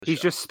He's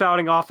just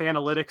spouting off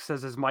analytics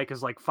as his mic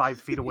is like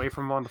 5 feet away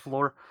from him on the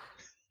floor.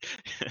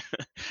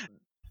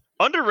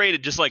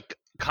 Underrated, just like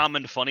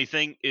common funny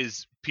thing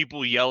is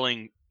people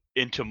yelling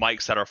into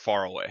mics that are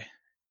far away.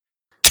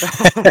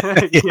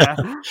 Yeah.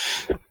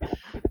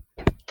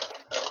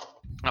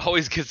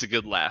 Always gets a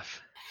good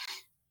laugh.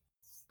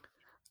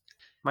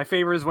 My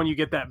favorite is when you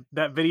get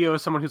that video of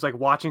someone who's like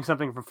watching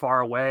something from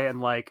far away and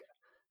like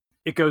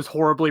it goes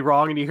horribly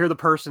wrong, and you hear the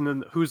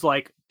person who's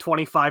like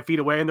 25 feet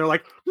away and they're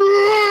like,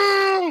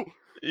 no!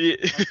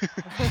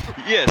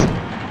 Yes.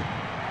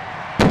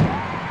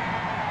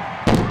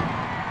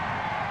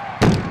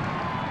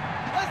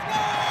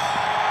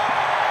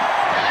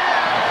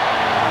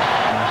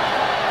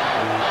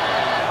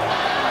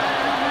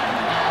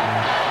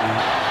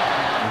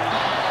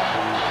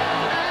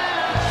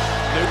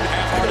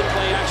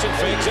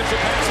 Fakes it for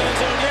pass end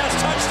zone.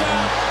 Yes,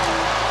 touchdown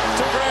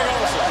to Greg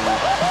Olsen.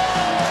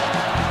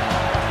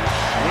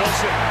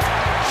 Wilson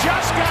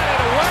just got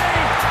it away.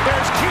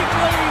 There's Keith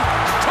Lee.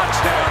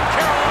 Touchdown,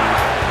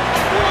 Carolina.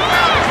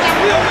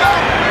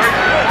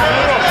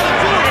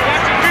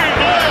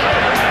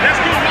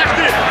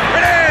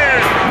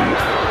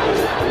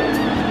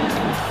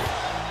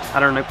 I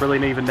don't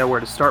really even know where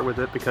to start with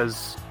it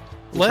because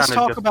let's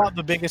talk about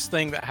the biggest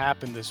thing that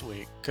happened this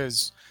week,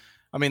 because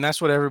I mean,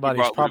 that's what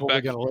everybody's probably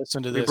going to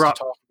listen to this to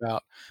talk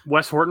about.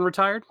 Wes Horton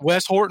retired?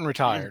 Wes Horton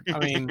retired. I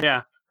mean,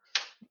 yeah.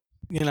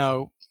 You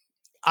know,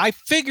 I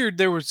figured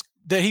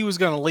that he was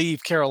going to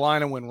leave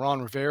Carolina when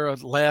Ron Rivera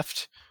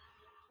left,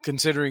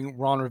 considering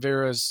Ron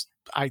Rivera's,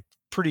 I'm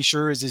pretty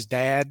sure, is his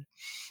dad.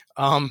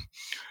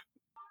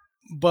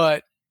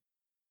 But,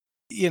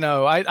 you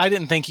know, I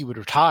didn't think he would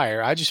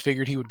retire. I just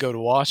figured he would go to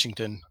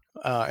Washington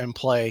and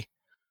play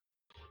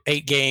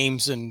 8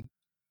 games and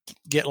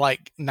get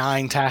like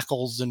 9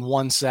 tackles and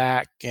 1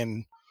 sack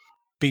and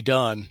be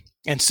done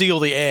and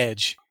seal the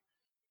edge.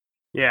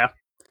 Yeah.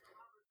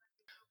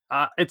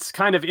 It's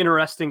kind of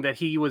interesting that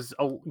he was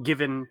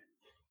given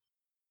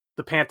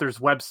the Panthers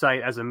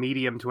website as a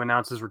medium to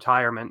announce his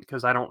retirement,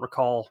 because I don't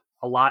recall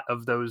a lot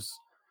of those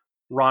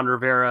Ron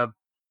Rivera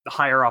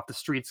higher off the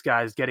streets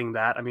guys getting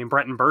that. I mean,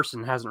 Brenton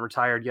Burson hasn't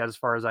retired yet as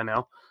far as I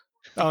know.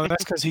 Oh,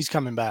 that's because he's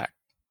coming back.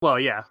 Well,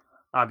 yeah,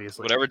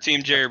 obviously. Whatever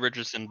team Jerry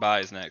Richardson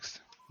buys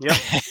next. Yep.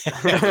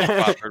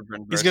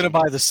 He's going to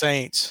buy the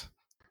Saints.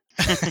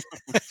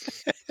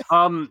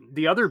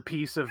 The other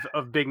piece of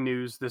big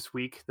news this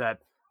week that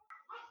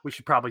we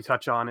should probably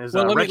touch on is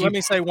let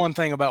me say one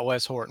thing about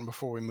Wes Horton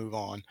before we move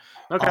on.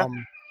 Okay.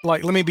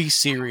 Let me be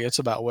serious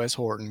about Wes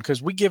Horton,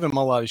 because we give him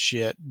a lot of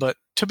shit, but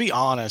to be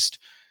honest,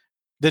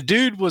 the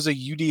dude was a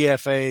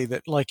UDFA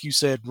that, like you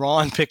said,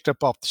 Ron picked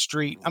up off the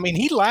street. I mean,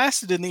 he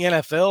lasted in the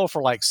NFL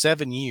for like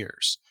 7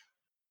 years.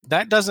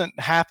 That doesn't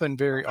happen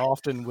very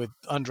often with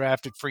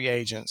undrafted free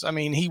agents. I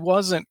mean, he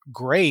wasn't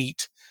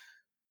great,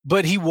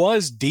 but he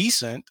was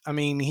decent. I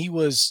mean, he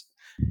was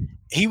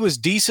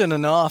decent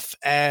enough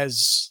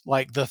as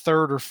like the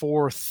 3rd or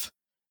 4th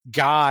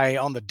guy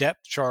on the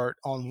depth chart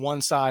on one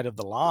side of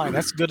the line.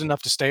 That's good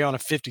enough to stay on a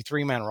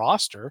 53-man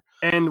roster.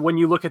 And when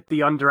you look at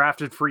the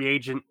undrafted free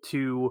agent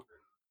to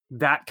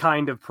that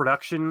kind of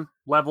production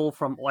level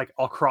from like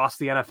across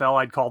the NFL,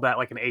 I'd call that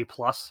like an A+.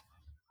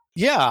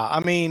 Yeah,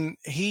 I mean,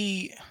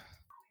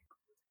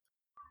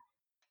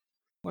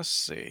 let's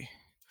see.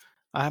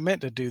 I meant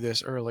to do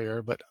this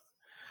earlier, but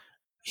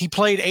he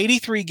played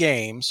 83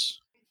 games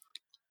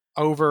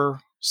over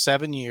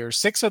 7 years.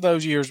 6 of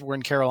those years were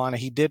in Carolina.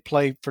 He did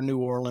play for New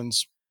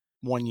Orleans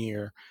 1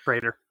 year.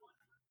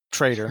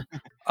 Traitor.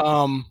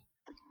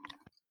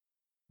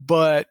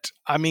 But,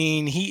 I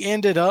mean, he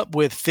ended up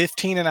with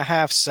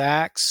 15.5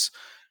 sacks.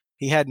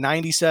 He had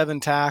 97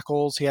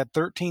 tackles. He had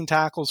 13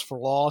 tackles for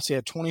loss. He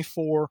had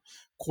 24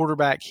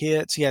 quarterback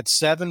hits. He had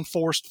 7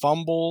 forced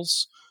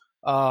fumbles,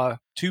 2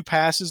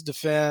 passes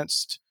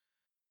defensed.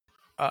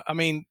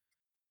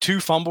 2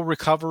 fumble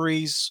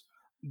recoveries.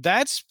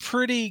 That's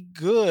pretty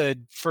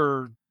good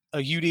for a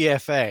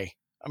UDFA.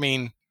 I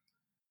mean,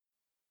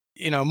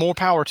 more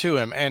power to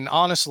him. And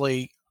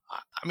honestly,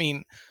 I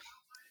mean,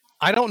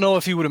 I don't know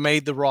if he would have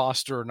made the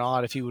roster or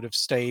not if he would have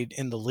stayed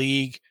in the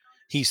league.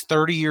 He's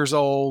 30 years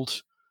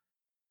old.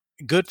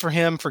 Good for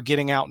him for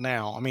getting out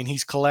now. I mean,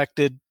 he's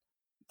collected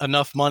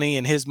enough money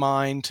in his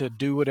mind to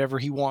do whatever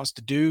he wants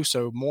to do,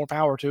 so more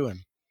power to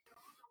him.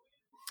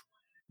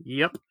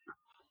 Yep.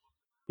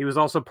 He was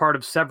also part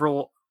of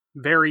several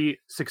very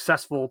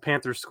successful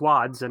Panthers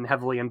squads and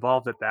heavily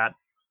involved at that.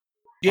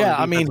 Yeah,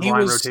 I mean, he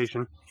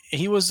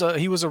was a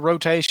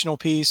rotational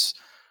piece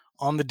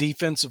on the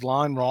defensive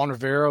line. Ron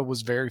Rivera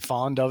was very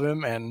fond of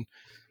him, and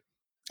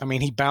I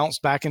mean, he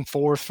bounced back and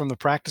forth from the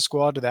practice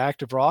squad to the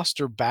active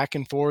roster, back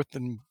and forth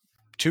and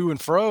to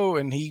and fro,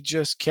 and he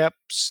just kept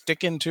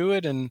sticking to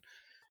it, and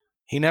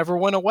he never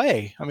went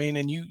away. I mean,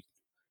 and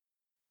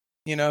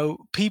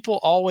people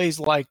always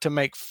like to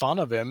make fun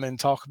of him and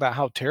talk about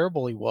how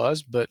terrible he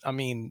was, but I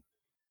mean,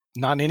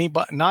 not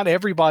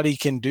everybody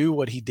can do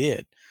what he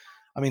did.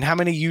 I mean, how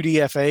many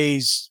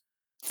UDFAs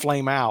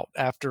flame out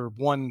after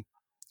one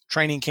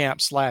training camp /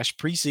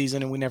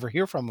 preseason and we never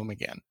hear from them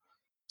again?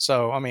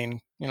 So, I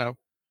mean, You know,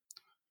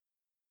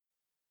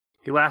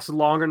 He lasted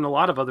longer than a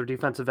lot of other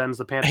defensive ends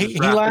the Panthers he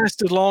drafted.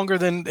 lasted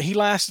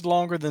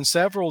longer than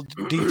several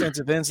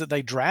defensive ends that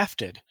they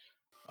drafted,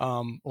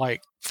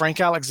 like Frank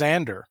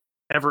Alexander,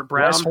 Everett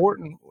Brown.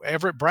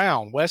 Everett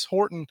Brown. Wes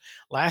Horton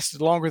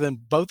lasted longer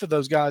than both of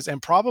those guys,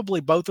 and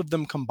probably both of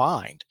them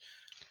combined.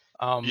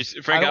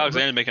 Frank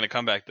Alexander making a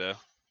comeback though.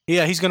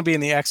 Yeah, he's going to be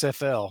in the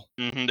XFL.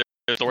 Mm-hmm.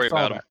 There's a story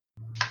about him.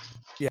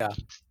 Yeah.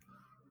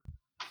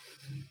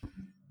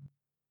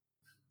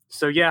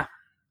 So yeah,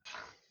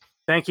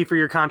 thank you for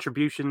your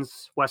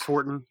contributions, Wes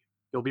Horton.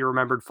 You'll be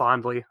remembered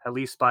fondly, at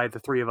least by the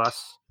three of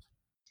us.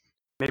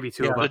 Maybe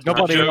two of us.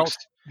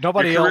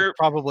 Nobody else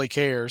probably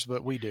cares,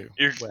 but we do.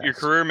 Your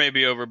career may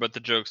be over, but the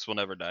jokes will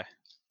never die.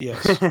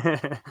 Yes,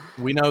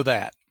 we know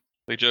that.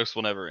 The jokes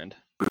will never end.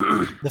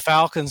 The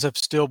Falcons have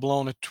still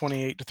blown a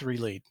 28-3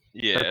 lead.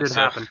 Yeah, that did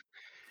happen.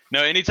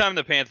 No, anytime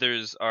the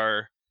Panthers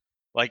are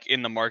like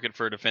in the market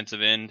for a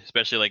defensive end,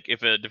 especially like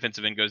if a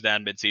defensive end goes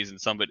down midseason,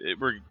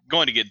 we're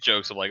going to get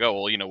jokes of like,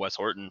 oh well, Wes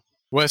Horton.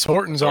 Wes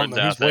Horton's on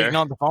there. He's waiting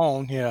on the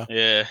phone. Yeah.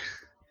 Yeah.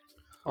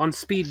 On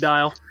speed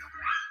dial.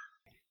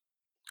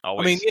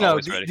 Always,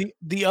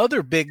 the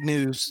other big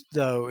news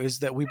though is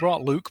that we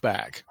brought Luke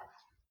back.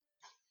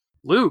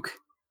 Luke.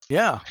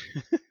 Yeah.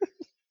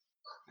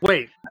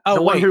 Wait.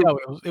 Oh wait,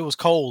 no, it was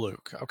Cole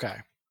Luke. Okay.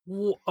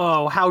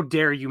 Oh, how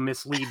dare you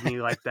mislead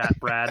me like that,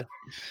 Brad?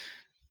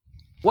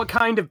 What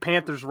kind of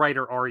Panthers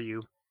writer are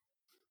you?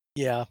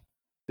 Yeah.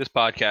 This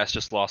podcast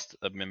just lost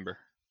a member.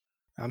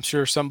 I'm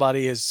sure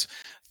somebody has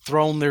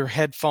thrown their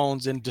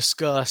headphones in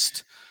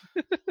disgust.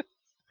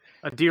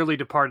 A dearly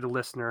departed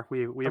listener.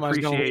 We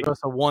appreciate give us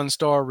a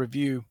 1-star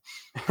review.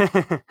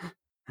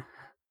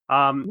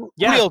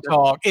 Real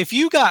talk. If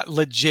you got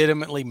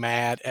legitimately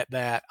mad at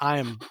that,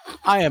 I'm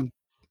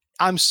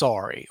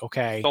sorry.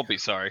 Okay. Don't be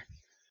sorry.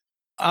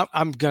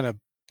 I'm gonna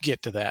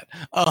get to that.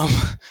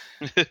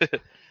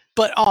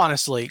 But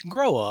honestly,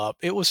 grow up.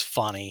 It was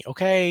funny.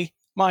 Okay.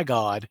 My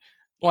God.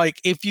 Like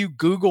if you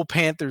Google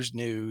Panthers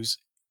news,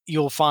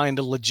 you'll find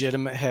a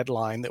legitimate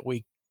headline that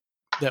we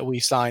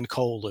signed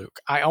Cole Luke.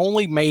 I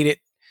only made it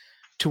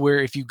to where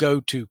if you go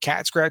to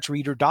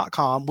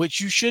catscratchreader.com, which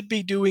you should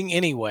be doing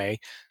anyway,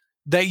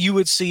 that you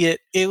would see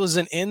it. It was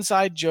an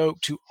inside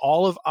joke to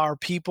all of our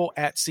people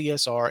at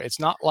CSR. It's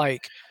not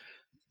like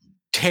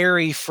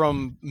Terry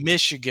from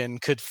Michigan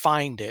could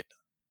find it.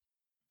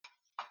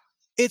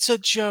 It's a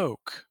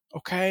joke,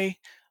 okay?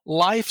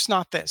 Life's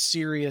not that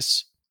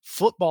serious.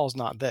 Football's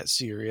not that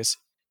serious.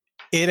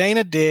 It ain't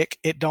a dick.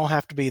 It don't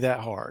have to be that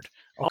hard.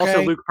 Okay?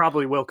 Also, Luke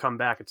probably will come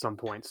back at some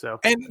point. So,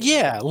 and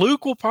yeah,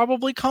 Luke will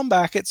probably come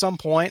back at some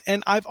point,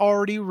 and I've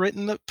already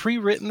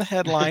pre-written the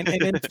headline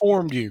and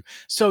informed you,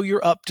 so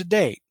you're up to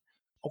date.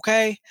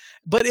 Okay,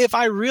 but if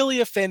I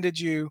really offended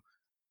you,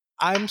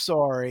 I'm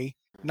sorry,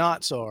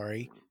 not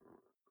sorry.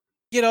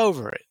 Get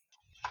over it.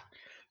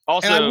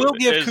 Also, and I will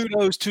give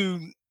kudos to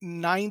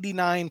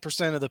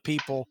 99% of the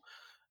people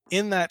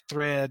in that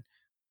thread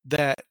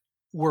that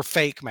were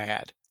fake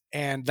mad.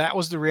 And that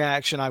was the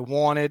reaction I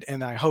wanted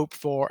and I hoped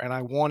for. And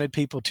I wanted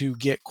people to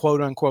get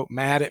quote unquote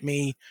mad at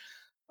me.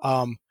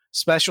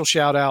 Special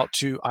shout out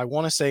to, I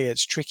want to say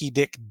it's Tricky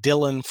Dick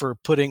Dylan for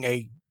putting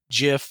a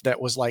GIF that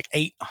was like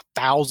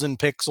 8,000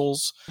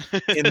 pixels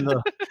in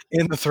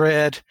the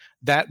thread.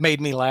 That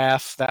made me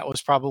laugh. That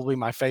was probably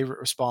my favorite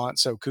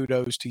response. So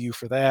kudos to you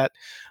for that.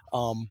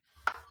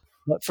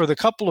 But for the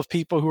couple of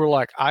people who are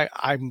like,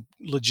 I'm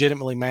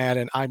legitimately mad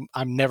and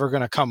I'm never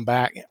going to come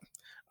back.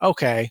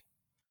 Okay.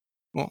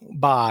 Well,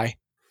 bye.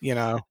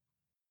 Whatever.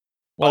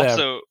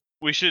 Also,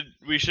 we should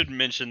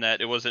mention that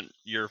it wasn't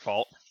your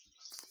fault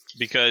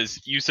because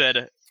you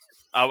said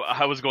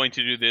I was going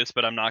to do this,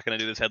 but I'm not going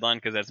to do this headline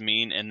because that's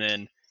mean. And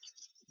then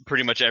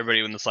pretty much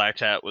everybody in the Slack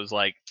chat was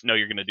like, "No,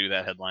 you're going to do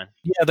that headline."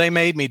 Yeah, they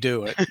made me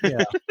do it.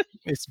 Yeah,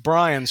 it's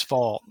Brian's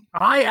fault.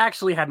 I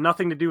actually had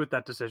nothing to do with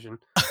that decision.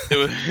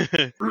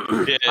 I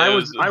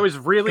was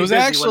really.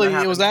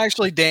 It was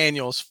actually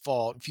Daniel's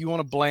fault. If you want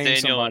to blame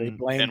somebody,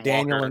 blame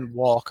Daniel and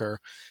Walker.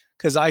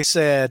 Because I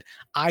said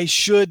I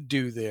should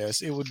do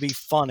this. It would be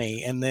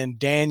funny. And then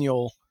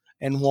Daniel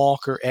and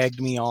Walker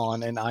egged me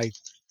on, and I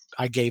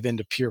gave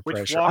into peer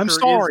pressure. I'm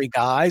sorry,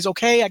 guys.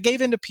 Okay, I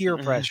gave into peer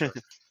pressure.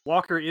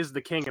 Walker is the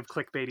king of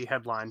clickbaity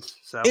headlines.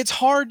 So it's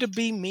hard to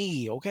be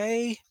me,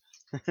 okay?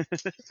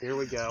 Here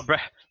we go.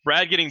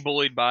 Brad getting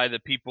bullied by the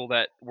people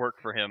that work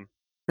for him.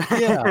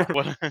 Yeah.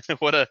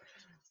 What a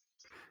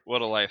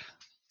life.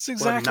 It's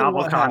exactly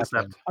what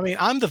happened. I mean,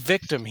 I'm the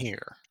victim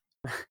here.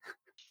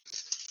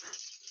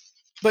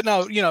 But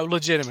no,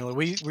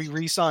 legitimately, we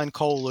re-signed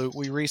Cole Luke,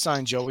 we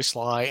re-signed Joey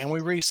Sly, and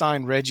we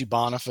re-signed Reggie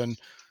Bonifant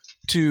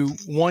to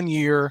 1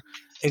 year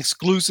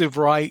exclusive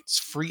rights,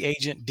 free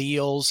agent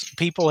deals.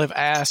 People have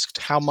asked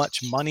how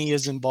much money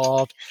is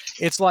involved.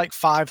 It's like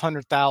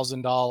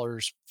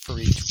 $500,000 for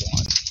each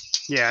one.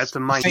 Yeah, it's a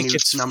minute number. I think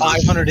it's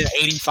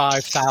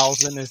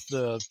 $585,000 is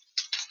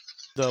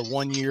the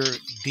 1 year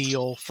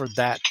deal for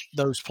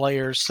those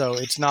players. So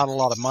it's not a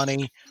lot of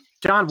money.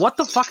 John, what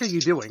the fuck are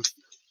you doing?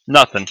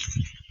 Nothing.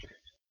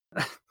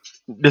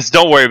 Just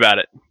don't worry about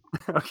it.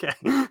 Okay.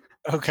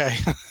 Okay.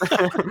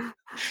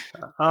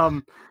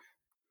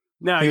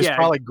 No, He was yeah,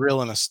 probably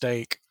grilling a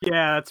steak.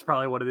 yeah, that's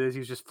probably what it is. He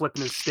was just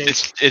flipping his steak.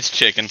 It's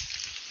chicken.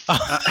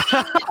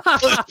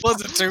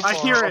 Wasn't too I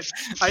far hear off. it.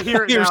 I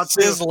hear it You're now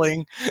too.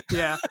 sizzling.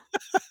 Yeah.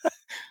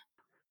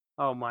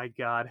 Oh my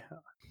God.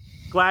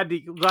 Glad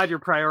your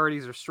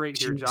priorities are straight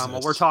here, John.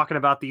 While we're Jesus. talking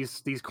about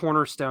these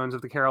cornerstones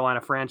of the Carolina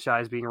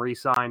franchise being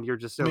re-signed, you're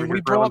just I over mean, here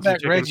we grilling brought some back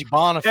chicken. Reggie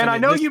Bonifant. And I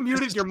know this- you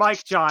muted your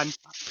mic, John.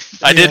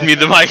 I did Yeah. mute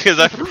the mic because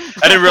I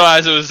didn't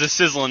realize it was just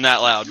sizzling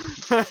that loud.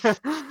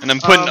 And I'm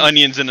putting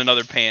onions in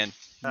another pan,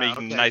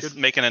 making okay,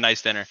 making a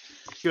nice dinner.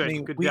 Good, I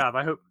mean, good we- job.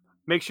 I hope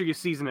make sure you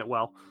season it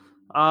well.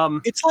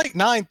 It's like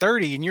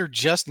 9:30 and you're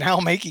just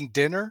now making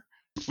dinner.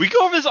 We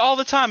go over this all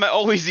the time. I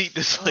always eat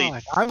this late.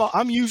 God,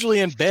 I'm usually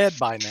in bed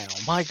by now.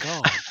 My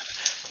God.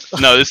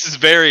 No, this is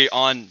very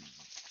on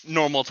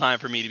normal time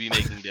for me to be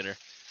making dinner.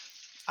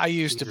 I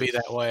used to be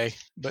that way,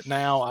 but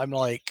now I'm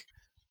like,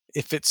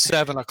 if it's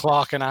 7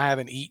 o'clock and I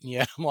haven't eaten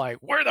yet, I'm like,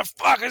 where the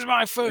fuck is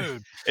my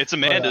food? It's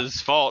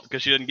Amanda's fault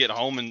because she doesn't get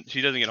home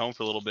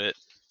for a little bit,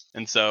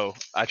 and so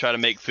I try to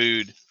make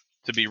food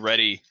to be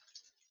ready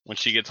when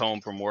she gets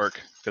home from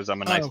work because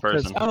I'm a nice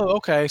person.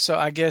 Okay. So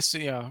I guess,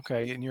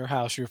 okay. In your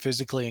house, you're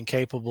physically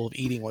incapable of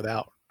eating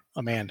without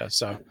Amanda.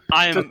 So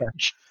I am.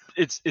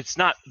 It's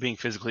not being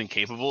physically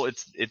incapable.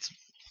 It's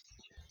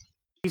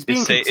he's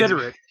being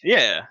considerate.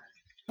 Yeah.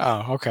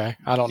 Oh, okay.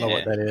 I don't know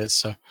what that is.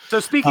 So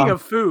speaking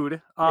of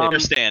food,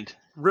 understand.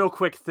 Real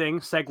quick thing,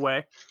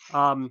 segue.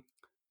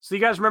 So you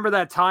guys remember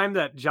that time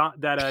that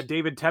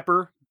David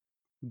Tepper,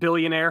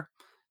 billionaire,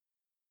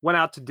 went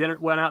out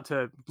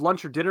to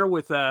lunch or dinner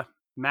with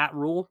Matt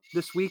Rule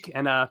this week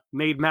and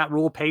made Matt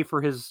Rule pay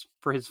for his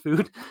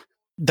food?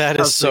 That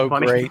is so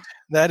great.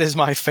 That is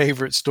my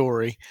favorite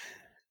story.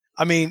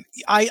 I mean,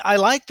 I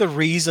like the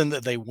reason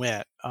that they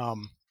went.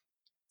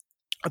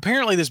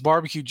 Apparently this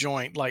barbecue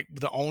joint, like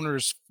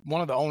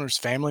one of the owner's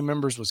family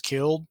members was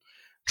killed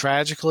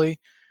tragically.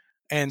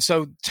 And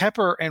so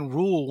Tepper and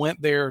Rule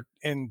went there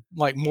in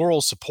like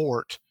moral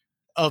support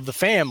of the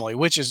family,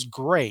 which is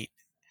great.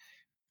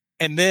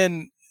 And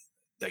then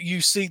you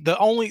see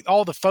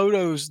all the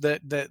photos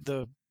that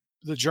the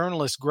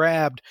journalist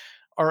grabbed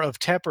are of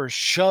Tepper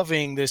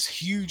shoving this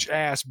huge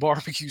ass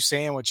barbecue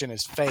sandwich in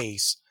his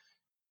face.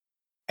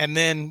 And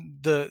then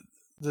the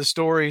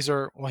stories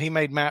are, well, he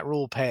made Matt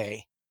Rule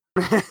pay.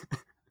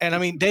 And I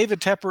mean, David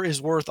Tepper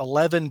is worth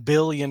 $11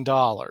 billion.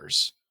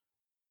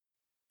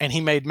 And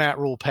he made Matt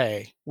Rule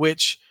pay,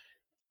 which,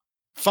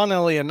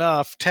 funnily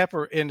enough,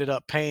 Tepper ended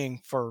up paying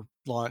for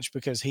lunch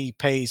because he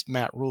pays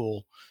Matt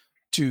Rule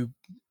to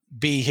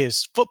be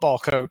his football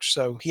coach.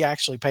 So he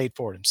actually paid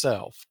for it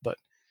himself. But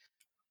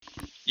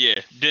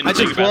yeah, I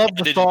just love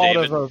the thought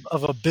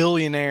of a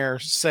billionaire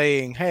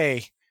saying,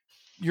 hey,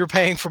 you're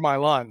paying for my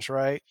lunch,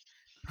 right?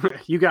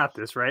 You got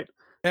this, right?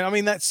 And I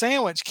mean, that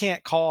sandwich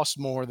can't cost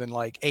more than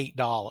like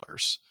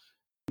 $8.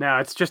 No,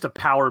 it's just a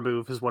power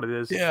move is what it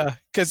is. Yeah,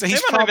 because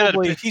he's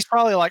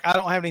probably like, I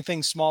don't have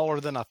anything smaller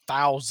than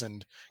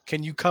 1,000.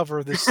 Can you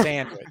cover this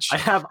sandwich? I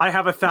have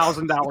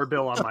 $1,000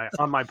 bill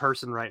on my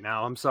person right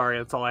now. I'm sorry,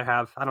 that's all I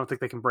have. I don't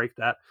think they can break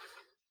that.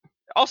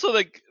 Also,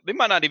 like they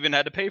might not even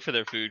had to pay for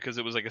their food because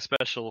it was like a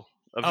special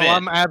event. Oh,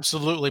 I'm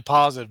absolutely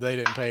positive they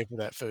didn't pay for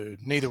that food.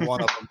 Neither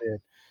one of them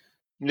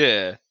did.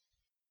 Yeah.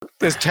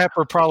 This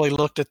Tepper probably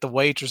looked at the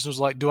waitress and was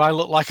like, do I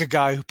look like a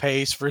guy who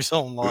pays for his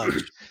own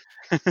lunch?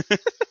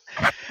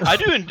 I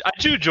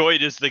do enjoy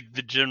just the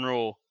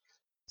general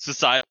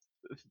society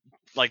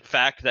like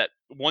fact that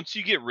once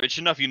you get rich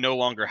enough, you no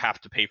longer have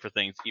to pay for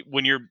things.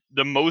 When you're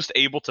the most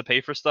able to pay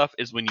for stuff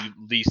is when you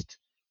least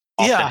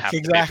often have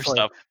to pay for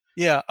stuff.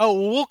 Yeah. Oh,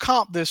 well, we'll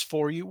comp this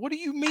for you. What do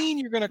you mean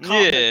you're going to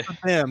comp it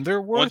for them?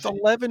 They're worth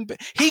 11.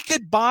 He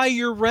could buy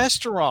your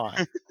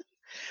restaurant.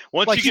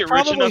 Once like, you get he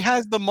probably rich enough,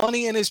 has the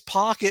money in his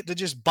pocket to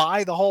just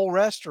buy the whole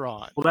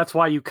restaurant. Well, that's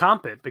why you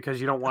comp it,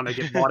 because you don't want to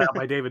get bought out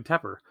by David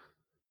Tepper.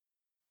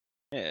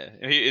 Yeah,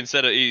 he's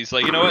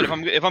like, you know what?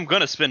 If I'm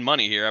gonna spend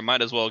money here, I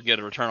might as well get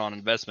a return on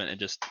investment and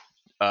just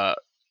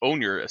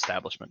own your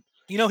establishment.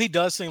 You know, he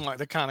does seem like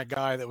the kind of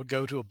guy that would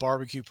go to a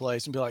barbecue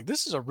place and be like,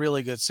 "This is a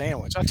really good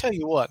sandwich. I tell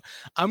you what,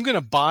 I'm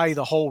gonna buy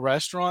the whole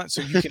restaurant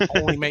so you can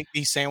only make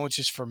these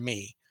sandwiches for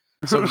me,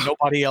 so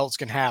nobody else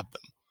can have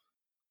them."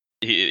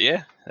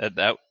 Yeah,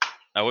 that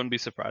I wouldn't be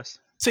surprised.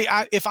 See,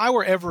 if I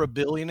were ever a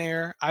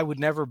billionaire, I would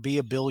never be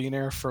a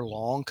billionaire for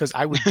long because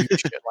I would do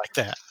shit like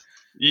that.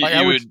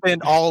 I would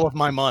spend all of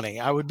my money.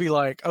 I would be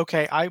like,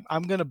 okay,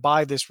 I'm going to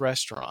buy this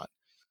restaurant.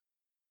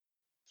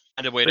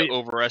 Find a way to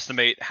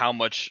overestimate how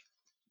much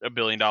 $1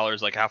 billion,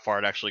 like how far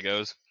it actually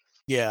goes.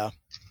 Yeah.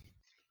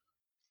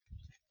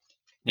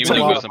 Even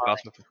though it was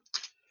impossible.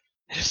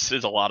 This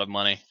is a lot of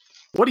money.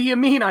 What do you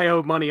mean I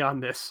owe money on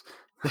this?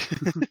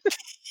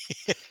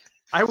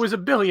 I was a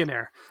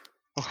billionaire.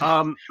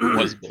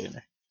 Was a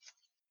billionaire.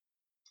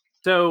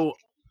 So,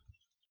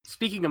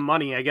 speaking of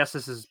money, I guess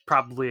this is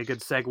probably a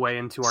good segue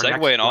into our next segueing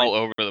point. all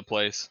over the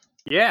place.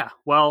 Yeah,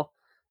 well,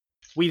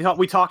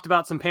 we talked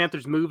about some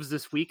Panthers moves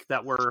this week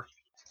that were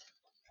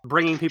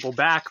bringing people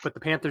back, but the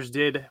Panthers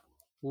did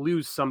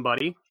lose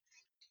somebody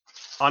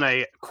on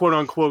a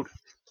quote-unquote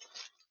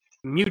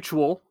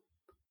mutual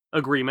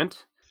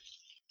agreement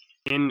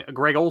in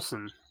Greg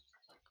Olsen.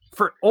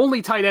 For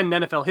only tight end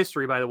in NFL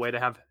history, by the way, to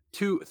have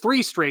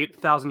 3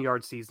 straight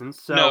 1,000-yard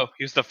seasons. So, no,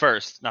 he was the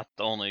first, not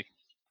the only.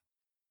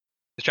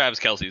 Travis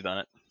Kelce's done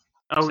it.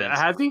 Oh,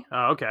 has he?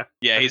 Oh, okay.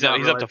 Yeah, he's up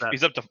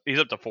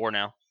to 4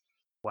 now.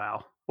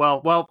 Wow.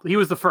 Well, he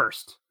was the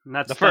first. And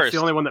that's the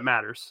only one that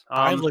matters.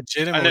 I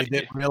legitimately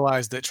didn't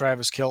realize that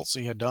Travis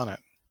Kelce had done it.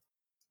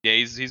 Yeah,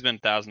 he's been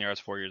 1,000 yards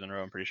 4 years in a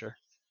row, I'm pretty sure.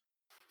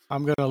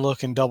 I'm going to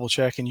look and double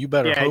check, and you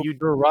better hope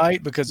you're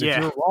right, because if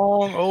you're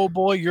wrong, oh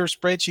boy, your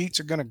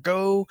spreadsheets are going to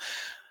go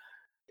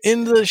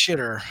in the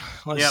shitter.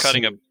 I'm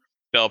cutting a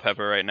bell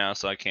pepper right now,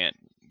 so I can't.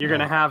 You're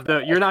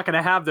not going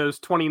to have those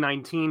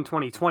 2019,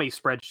 2020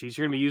 spreadsheets.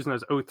 You're going to be using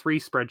those 03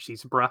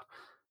 spreadsheets, bruh.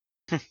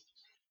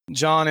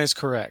 John is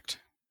correct.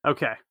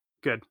 Okay,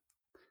 good.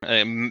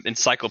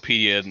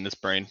 Encyclopedia in this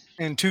brain.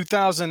 In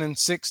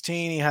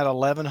 2016, he had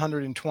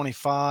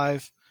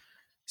 1,125.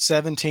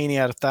 17, he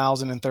had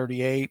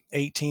 1,038.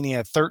 18, he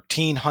had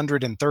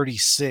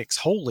 1,336.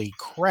 Holy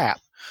crap.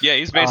 Yeah,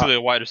 he's basically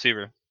a wide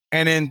receiver.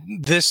 And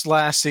in this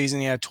last season,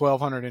 he had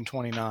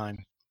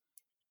 1,229.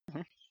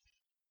 Mm-hmm.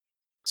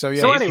 So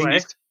anyway,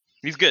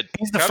 he's good.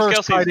 He's the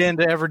first tight end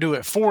to ever do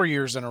it 4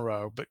 years in a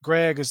row, but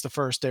Greg is the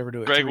first to ever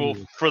do it. Greg will,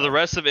 for the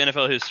rest of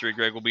NFL history,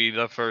 Greg will be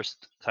the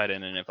first tight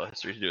end in NFL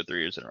history to do it 3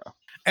 years in a row.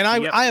 And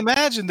I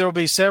imagine there will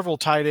be several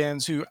tight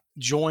ends who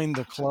join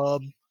the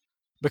club,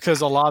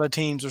 because a lot of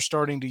teams are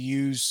starting to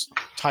use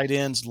tight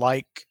ends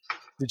like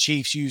the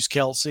Chiefs use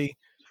Kelce.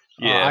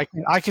 Yeah,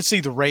 I could see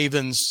the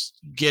Ravens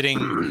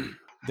getting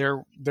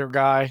their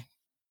guy.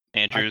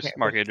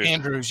 Mark Andrews.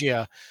 Andrews,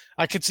 yeah.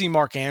 I could see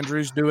Mark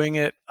Andrews doing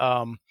it.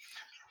 I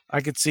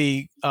could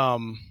see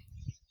one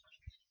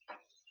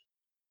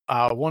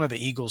of the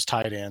Eagles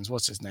tight ends.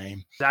 What's his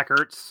name? Zach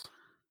Ertz.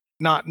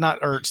 Not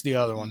Ertz, the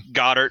other one.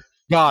 Goddard.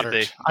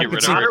 If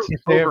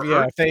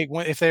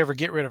they ever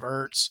get rid of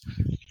Ertz.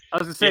 I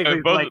was going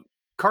to say,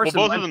 Carson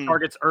Wentz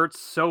targets Ertz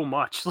so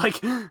much.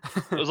 Like,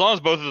 as long as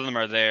both of them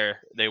are there,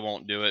 they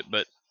won't do it.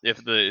 But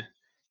if the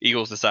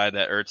Eagles decide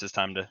that Ertz is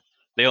time to,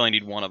 they only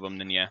need one of them,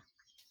 then yeah.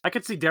 I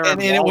could see Darren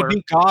Waller. And it would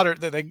be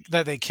Goddard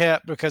that they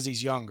kept because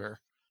he's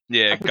younger.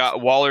 Yeah,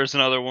 Waller's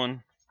another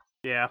one.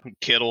 Yeah.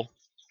 Kittle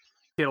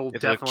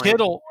definitely.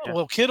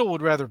 Kittle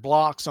would rather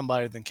block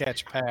somebody than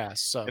catch a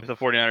pass. So if the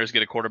 49ers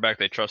get a quarterback,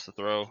 they trust the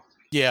throw.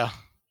 Yeah.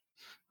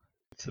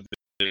 It's a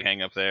big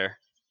hang up there.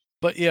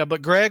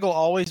 But Greg will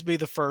always be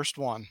the first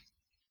one.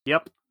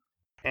 Yep.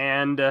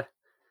 And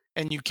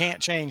you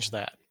can't change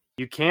that.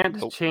 You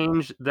can't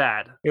change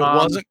that. It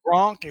wasn't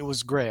Gronk, it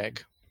was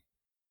Greg.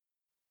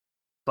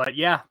 But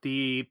yeah,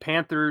 the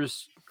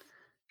Panthers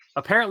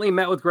apparently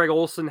met with Greg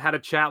Olsen, had a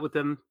chat with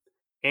him,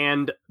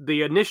 and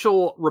the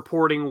initial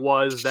reporting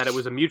was that it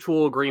was a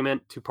mutual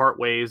agreement to part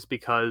ways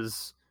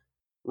because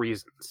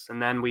reasons.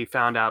 And then we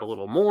found out a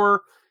little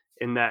more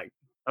in that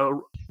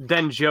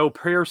then Joe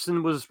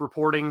Pearson was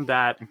reporting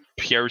that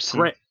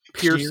Pearson. I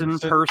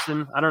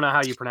don't know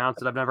how you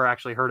pronounce it. I've never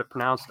actually heard it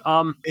pronounced.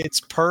 It's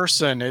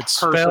Person. It's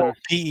spelled Person.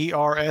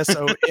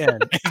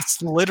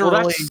 It's literally.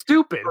 Well, that's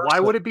stupid. Person. Why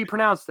would it be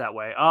pronounced that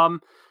way?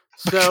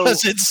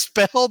 Because it's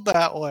spelled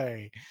that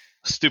way.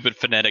 Stupid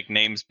phonetic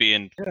names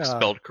being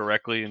spelled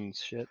correctly and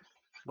shit.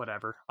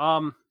 Whatever.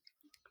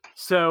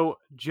 So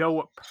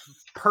Joe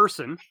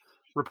Person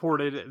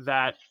reported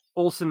that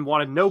Olsen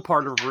wanted no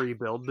part of a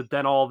rebuild, but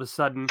then all of a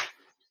sudden,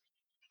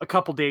 a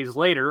couple days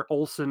later,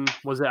 Olsen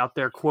was out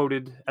there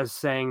quoted as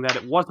saying that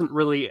it wasn't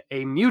really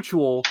a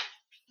mutual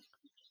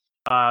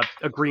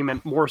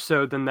agreement, more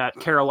so than that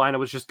Carolina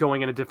was just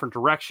going in a different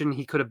direction.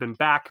 He could have been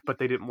back, but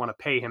they didn't want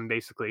to pay him,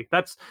 basically.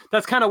 That's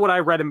kind of what I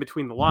read in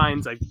between the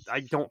lines. I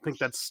don't think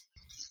that's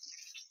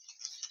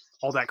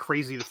all that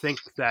crazy to think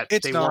that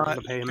they weren't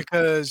going to pay him.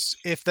 Because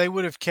if they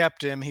would have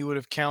kept him, he would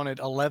have counted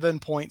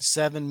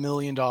 $11.7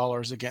 million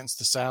against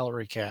the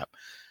salary cap.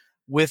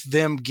 With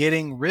them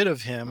getting rid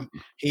of him,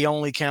 he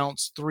only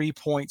counts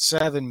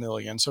 $3.7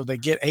 million. So they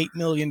get $8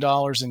 million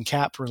in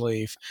cap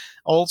relief.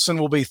 Olsen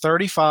will be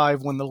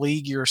 35 when the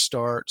league year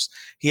starts.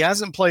 He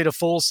hasn't played a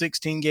full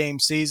 16-game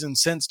season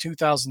since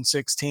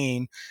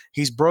 2016.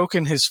 He's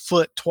broken his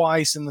foot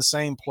twice in the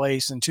same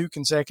place in 2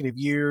 consecutive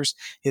years.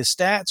 His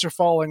stats are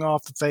falling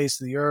off the face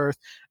of the earth.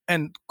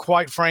 And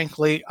quite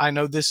frankly, I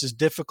know this is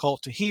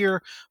difficult to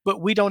hear,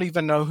 but we don't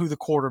even know who the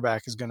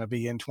quarterback is going to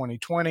be in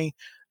 2020.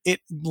 It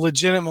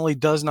legitimately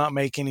does not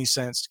make any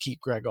sense to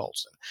keep Greg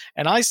Olsen.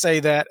 And I say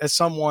that as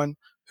someone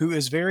who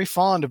is very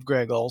fond of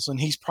Greg Olsen.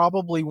 He's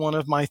probably one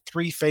of my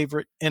 3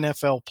 favorite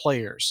NFL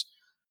players.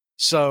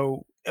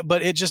 So,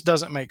 but it just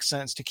doesn't make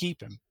sense to keep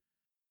him.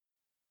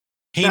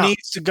 He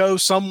needs to go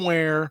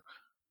somewhere.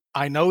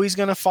 I know he's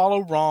going to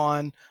follow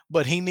Ron,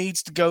 but he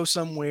needs to go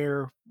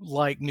somewhere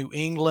like New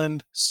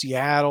England,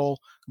 Seattle,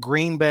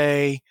 Green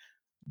Bay,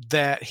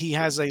 that he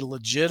has a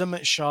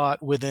legitimate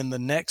shot within the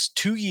next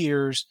 2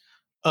 years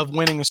of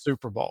winning a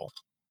Super Bowl,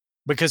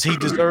 because he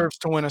deserves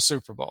to win a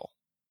Super Bowl.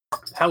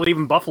 Hell,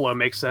 even Buffalo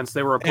makes sense.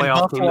 They were a And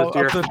playoff team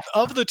this year.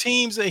 Of the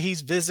teams that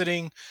he's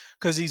visiting,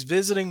 because he's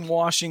visiting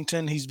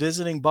Washington, he's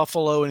visiting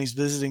Buffalo, and he's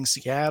visiting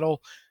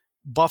Seattle.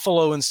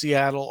 Buffalo and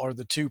Seattle are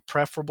the two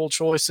preferable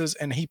choices,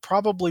 and he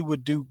probably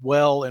would do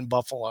well in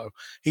Buffalo.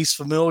 He's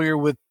familiar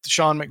with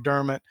Sean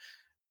McDermott,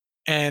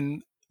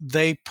 and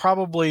they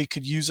probably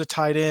could use a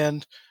tight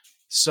end.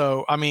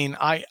 So, I mean,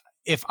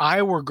 if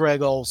I were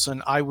Greg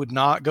Olsen, I would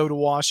not go to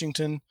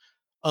Washington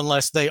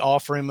unless they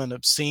offer him an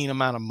obscene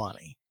amount of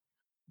money.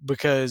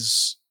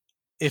 Because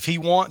if he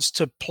wants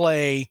to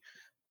play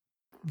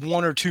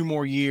 1 or 2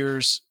 more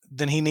years,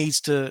 then he needs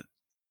to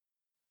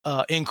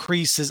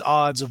increase his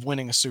odds of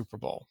winning a Super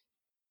Bowl,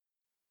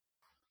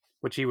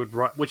 which he would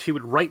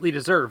rightly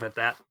deserve at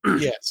that.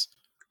 Yes,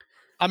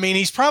 I mean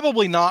he's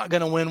probably not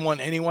going to win one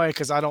anyway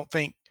because I don't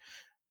think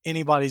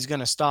anybody's going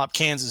to stop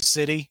Kansas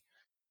City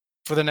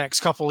for the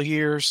next couple of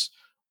years.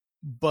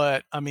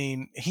 But I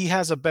mean, he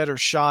has a better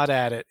shot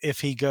at it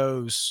if he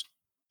goes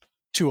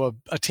to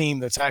a team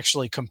that's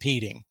actually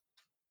competing.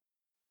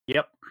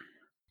 Yep.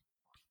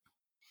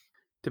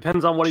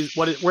 Depends on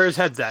where his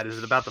head's at. Is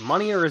it about the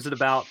money or is it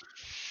about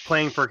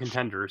playing for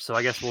contenders? So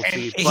I guess we'll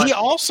see. But he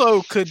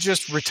also could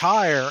just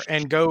retire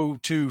and go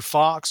to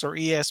Fox or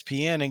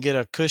ESPN and get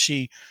a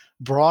cushy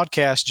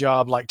broadcast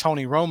job like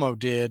Tony Romo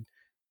did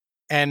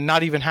and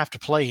not even have to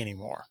play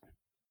anymore.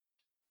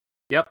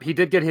 Yep, he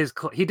did get his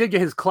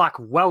clock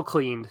well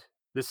cleaned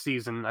this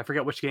season. I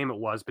forget which game it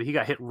was, but he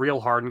got hit real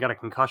hard and got a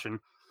concussion.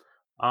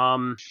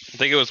 I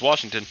think it was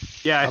Washington.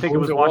 Yeah, I think it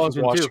was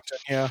Washington too.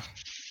 Yeah.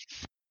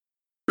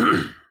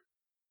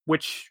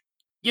 Which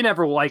you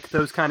never like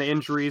those kind of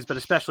injuries, but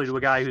especially to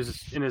a guy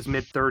who's in his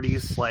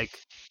mid-30s, like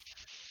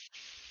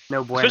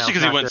no bueno. Especially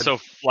because he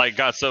went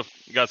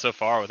got so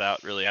far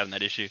without really having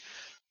that issue.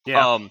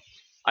 Yeah.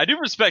 I do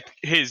respect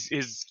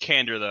his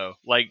candor though.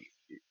 Like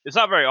it's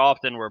not very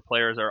often where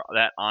players are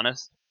that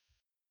honest.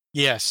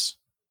 Yes.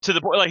 To the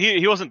point, like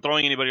he wasn't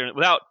throwing anybody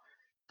without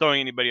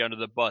throwing anybody under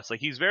the bus. Like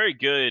he's very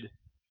good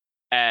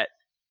at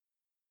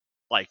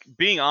like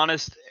being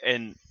honest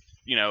and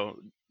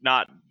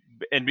not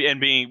and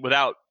being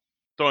without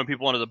throwing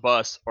people under the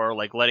bus or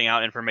like letting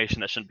out information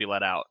that shouldn't be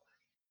let out.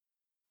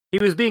 He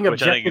was being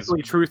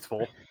objectively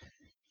truthful.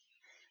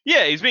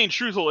 Yeah, he's being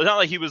truthful. It's not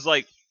like he was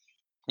like,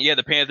 yeah,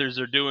 the Panthers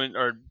are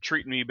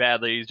treating me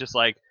badly. He's just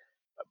like,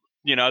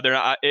 they're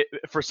not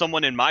for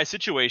someone in my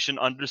situation,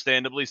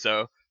 understandably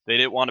so. They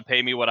didn't want to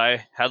pay me what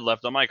I had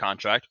left on my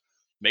contract.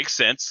 Makes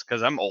sense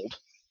because I'm old.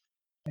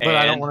 But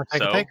I don't want to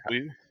take a pay cut.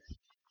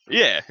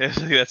 Yeah,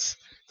 it's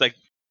like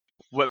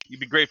what would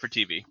be great for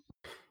TV.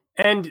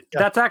 And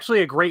that's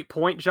actually a great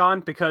point,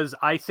 John, because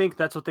I think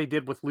that's what they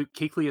did with Luke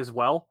Kuechly as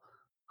well.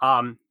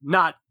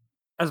 Not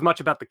as much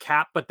about the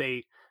cap, but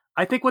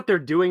I think what they're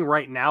doing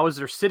right now is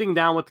they're sitting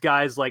down with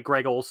guys like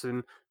Greg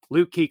Olsen,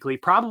 Luke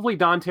Kuechly, probably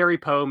Don Terry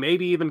Poe,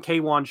 maybe even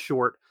K'Wan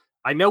Short.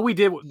 I know they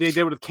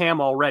did with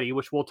Cam already,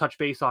 which we'll touch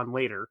base on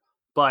later,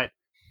 but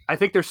I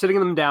think they're sitting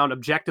them down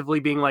objectively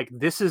being like,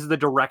 this is the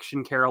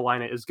direction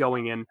Carolina is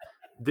going in.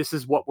 This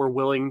is what we're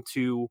willing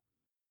to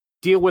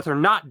deal with or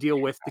not deal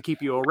with to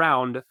keep you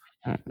around.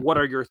 What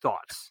are your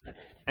thoughts?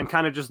 And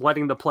kind of just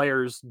letting the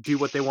players do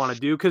what they want to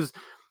do. Because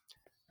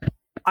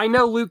I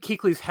know Luke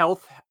Kuechly's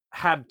health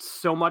had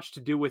so much to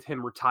do with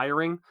him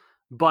retiring,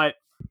 but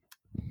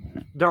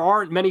there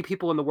aren't many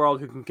people in the world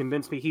who can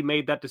convince me he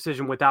made that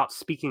decision without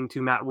speaking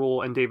to Matt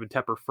Rule and David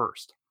Tepper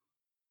first.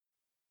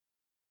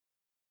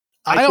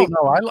 I don't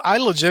know. I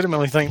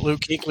legitimately think Luke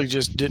Kuechly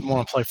just didn't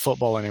want to play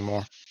football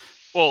anymore.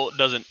 Well,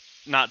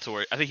 not to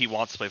worry. I think he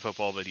wants to play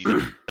football, but he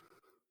doesn't.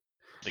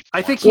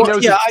 I think he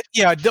knows.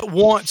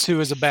 Want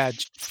to is a bad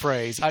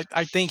phrase.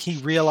 I think he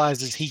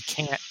realizes he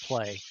can't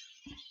play.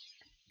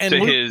 And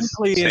Luke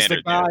Kuechly is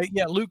the guy.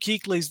 Yeah, Luke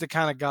Kuechly is the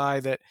kind of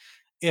guy that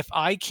if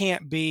I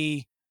can't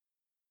be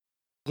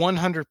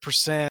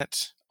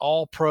 100%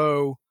 all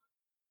pro,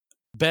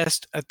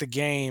 best at the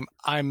game,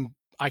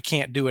 I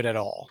can't do it at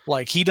all.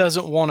 Like he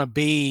doesn't want to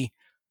be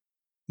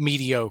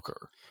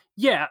mediocre.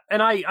 Yeah,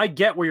 and I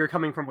get where you're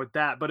coming from with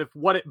that, but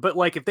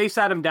if they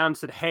sat him down and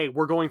said, "Hey,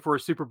 we're going for a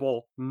Super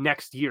Bowl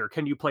next year.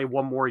 Can you play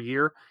one more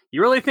year?"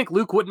 You really think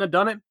Luke wouldn't have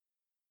done it?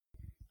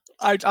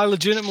 I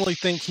legitimately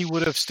think he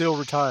would have still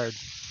retired.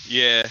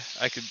 Yeah,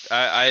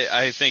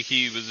 I think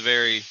he was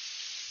very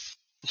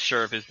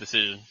sure of his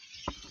decision.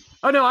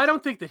 Oh no, I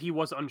don't think that he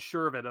was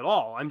unsure of it at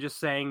all. I'm just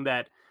saying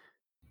that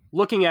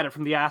looking at it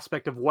from the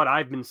aspect of what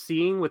I've been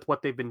seeing with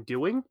what they've been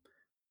doing,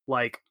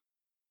 like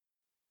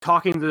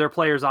talking to their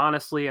players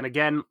honestly, and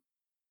again,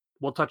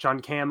 we'll touch on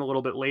Cam a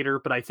little bit later,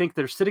 but I think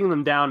they're sitting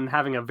them down and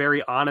having a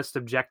very honest,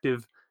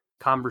 objective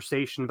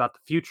conversation about the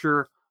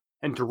future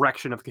and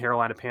direction of the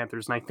Carolina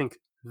Panthers. And I think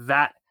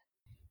that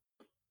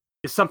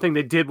is something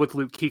they did with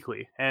Luke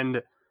Kuechly.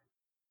 And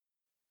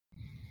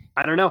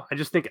I don't know.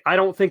 I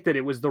don't think that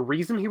it was the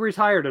reason he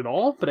retired at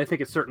all, but I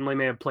think it certainly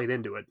may have played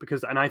into it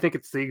I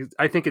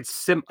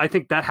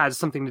think that has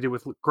something to do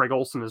with Greg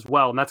Olsen as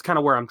well. And that's kind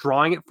of where I'm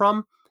drawing it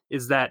from,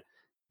 is that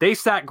they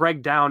sat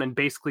Greg down and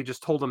basically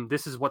just told him,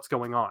 this is what's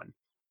going on.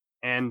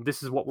 And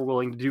this is what we're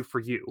willing to do for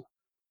you.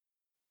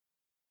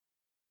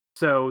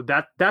 So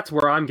that's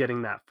where I'm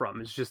getting that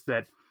from. It's just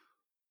that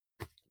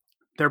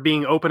they're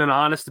being open and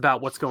honest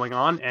about what's going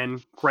on,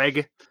 and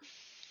Greg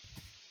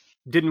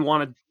didn't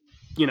want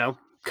to,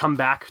 come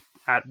back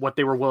at what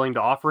they were willing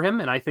to offer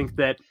him, and I think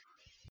I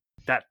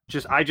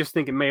just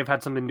think it may have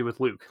had something to do with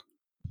Luke.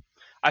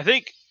 I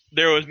think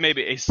there was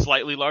maybe a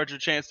slightly larger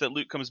chance that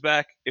Luke comes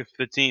back if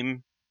the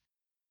team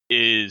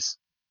is,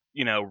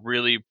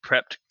 really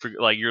prepped for,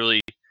 like,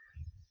 really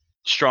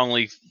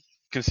strongly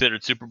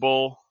considered Super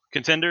Bowl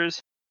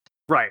contenders.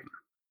 Right.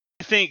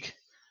 But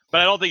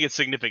I don't think it's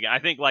significant. I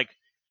think,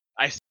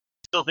 I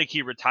still think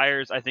he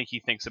retires. I think he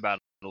thinks about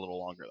it a little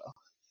longer, though.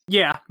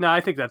 Yeah, no,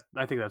 I think that's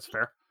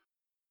fair.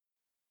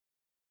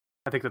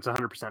 I think that's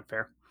 100%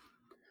 fair.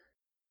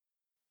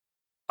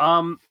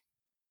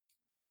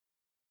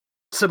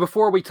 So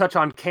before we touch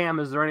on Cam,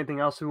 is there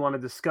anything else we want to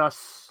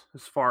discuss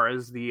as far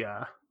as the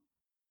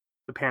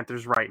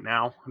Panthers right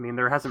now? I mean,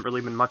 there hasn't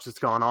really been much that's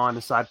gone on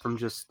aside from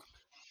just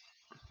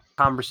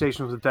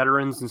conversations with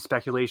veterans and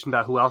speculation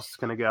about who else is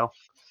going to go.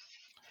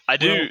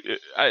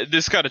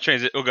 This kind of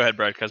transit. Oh, go ahead,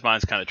 Brad, because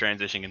mine's kind of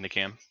transitioning into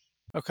Cam.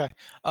 Okay.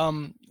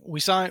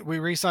 We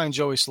re-signed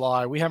Joey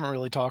Sly. We haven't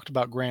really talked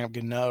about Graham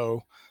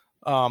Gano.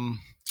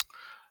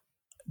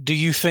 Do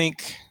you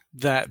think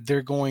that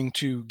they're going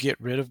to get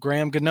rid of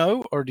Graham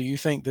Gano, or do you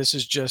think this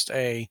is just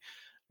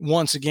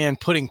once again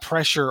putting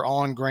pressure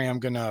on Graham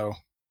Gano?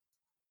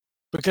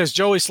 Because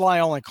Joey Sly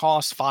only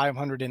cost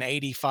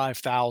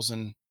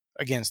 $585,000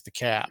 against the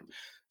cap,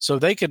 so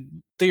they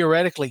could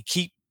theoretically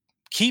keep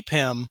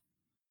him,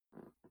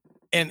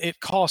 and it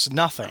costs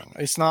nothing.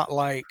 It's not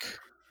like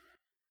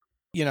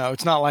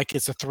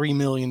it's a $3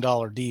 million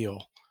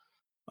deal.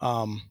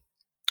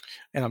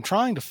 And I'm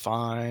trying to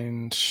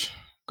find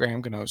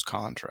Graham Gano's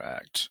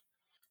contract.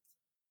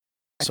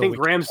 I think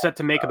Graham's set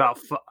to make about.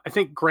 I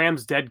think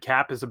Graham's dead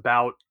cap is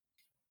about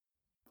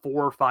 $4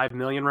 or $5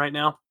 million right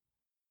now.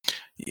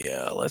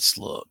 Yeah, let's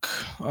look.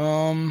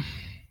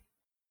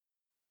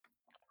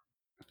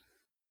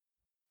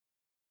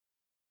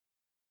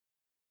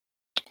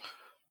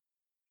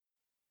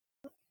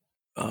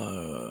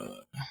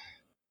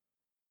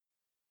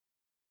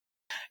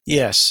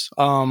 Yes.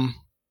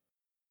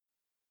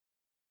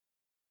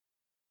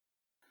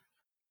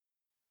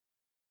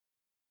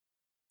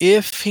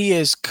 If he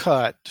is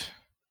cut,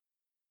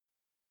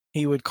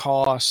 he would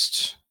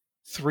cost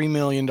 $3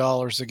 million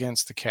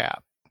against the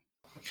cap.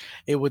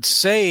 It would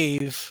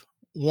save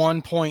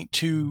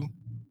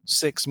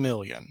 $1.26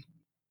 million.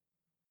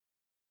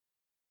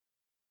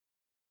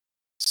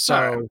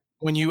 So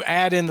when you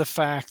add in the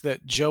fact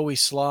that Joey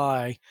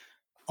Sly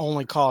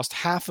only cost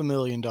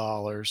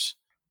 $500,000,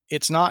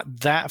 it's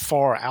not that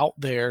far out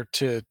there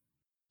to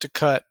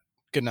cut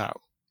Gano.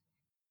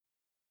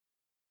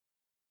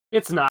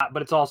 It's not,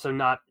 but it's also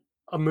not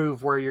a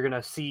move where you're going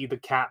to see the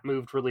cap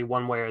moved really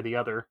one way or the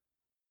other. A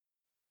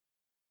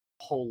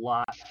whole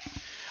lot.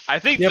 I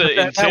think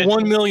that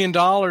 $1 million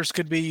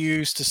could be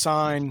used to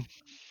sign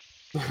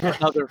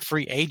another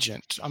free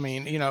agent. I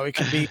mean, it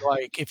could be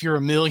like if you're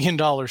 $1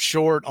 million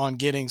short on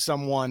getting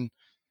someone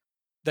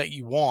that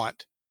you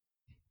want.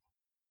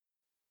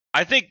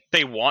 I think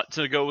they want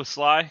to go with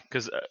Sly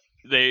because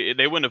they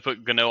wouldn't have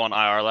put Gano on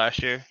IR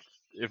last year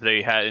if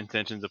they had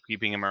intentions of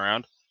keeping him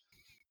around.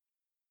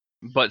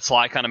 But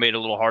Sly kind of made it a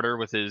little harder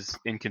with his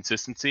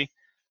inconsistency.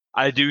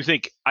 I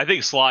think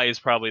Sly is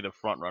probably the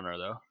front runner,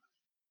 though.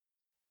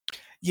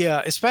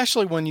 Yeah,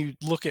 especially when you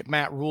look at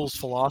Matt Rule's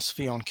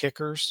philosophy on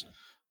kickers,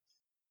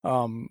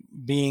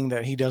 being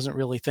that he doesn't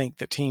really think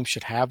that teams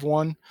should have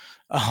one.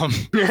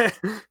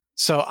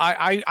 So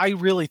I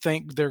really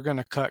think they're going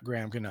to cut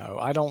Graham Gano.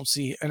 I don't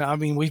see, and I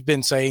mean, we've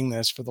been saying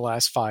this for the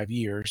last 5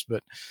 years,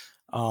 but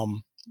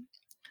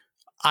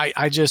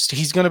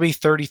he's going to be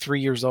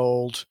 33 years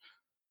old.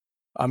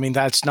 I mean,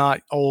 that's not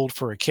old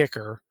for a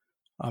kicker.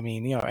 I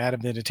mean, Adam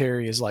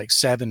Vinatieri is like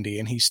 70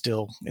 and he's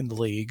still in the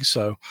league.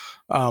 So,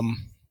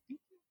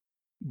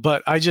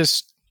 but I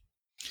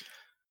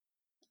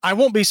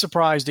won't be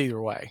surprised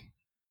either way.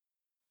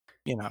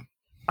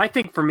 I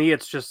think for me,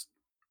 it's just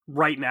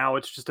right now,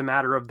 it's just a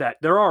matter of that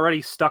they're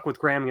already stuck with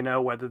Graham Gano,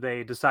 whether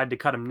they decide to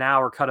cut him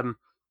now or cut him,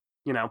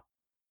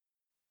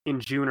 in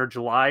June or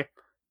July.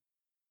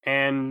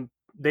 And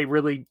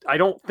I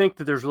don't think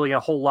that there's really a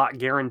whole lot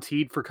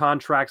guaranteed for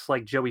contracts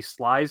like Joey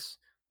Sly's.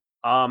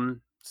 So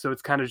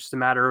it's kind of just a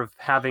matter of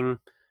having.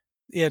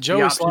 Yeah,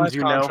 Joey Sly's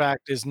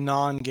contract is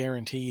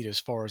non-guaranteed as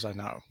far as I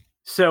know.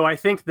 So I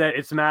think that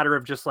it's a matter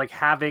of just like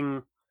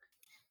having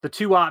the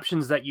two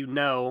options that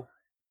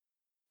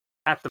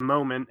at the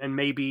moment, and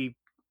maybe,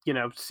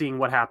 seeing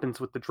what happens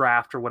with the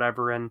draft or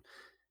whatever, and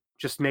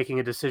just making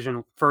a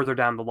decision further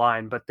down the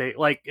line. But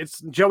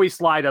Joey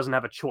Sly doesn't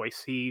have a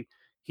choice. He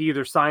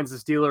either signs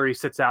this deal or he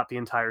sits out the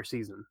entire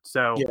season.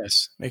 So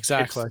yes,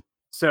 exactly.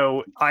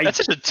 That's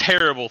such a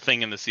terrible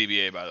thing in the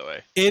CBA, by the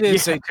way. It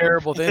is a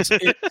terrible thing.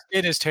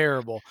 It is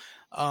terrible.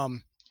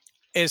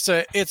 It's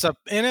a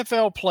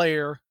NFL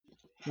player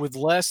with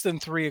less than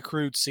 3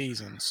 accrued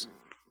seasons.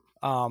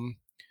 So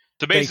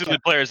basically,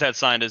 players that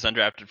signed as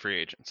undrafted free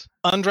agents.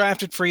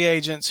 Undrafted free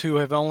agents who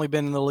have only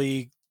been in the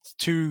league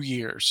 2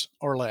 years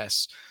or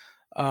less.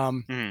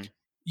 Mhm.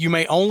 You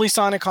may only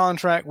sign a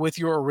contract with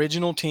your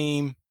original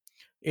team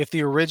if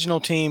the original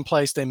team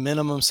placed a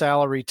minimum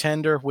salary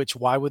tender, which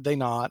why would they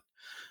not?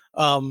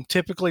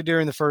 Typically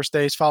during the first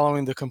days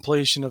following the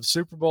completion of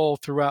Super Bowl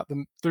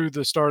through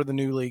the start of the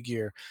new league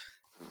year.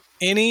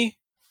 Any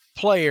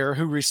player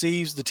who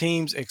receives the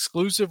team's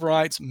exclusive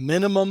rights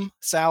minimum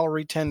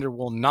salary tender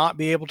will not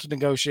be able to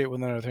negotiate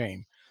with another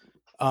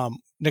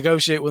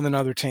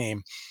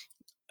team.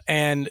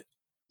 And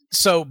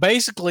so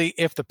basically,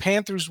 if the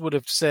Panthers would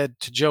have said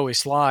to Joey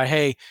Sly,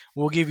 hey,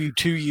 we'll give you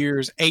 2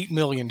 years, $8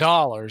 million,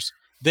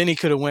 then he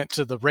could have went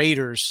to the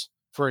Raiders,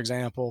 for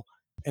example,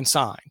 and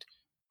signed.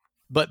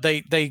 But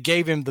they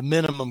gave him the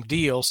minimum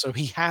deal, so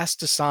he has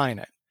to sign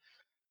it.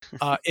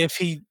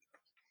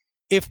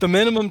 If the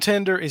minimum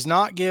tender is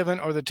not given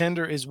or the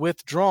tender is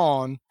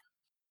withdrawn,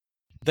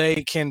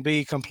 they can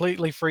be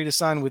completely free to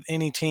sign with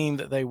any team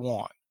that they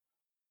want.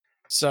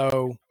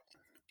 So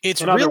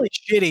it's really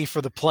shitty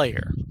for the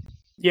player.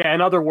 Yeah, in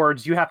other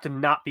words, you have to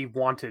not be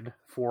wanted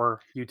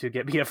for you to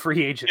be a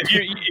free agent. If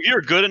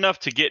you're good enough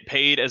to get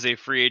paid as a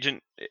free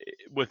agent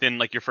within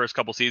like your first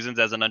couple seasons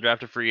as an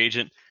undrafted free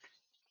agent,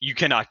 you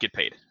cannot get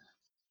paid.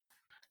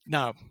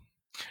 No.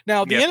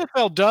 Now, the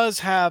NFL does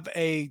have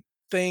a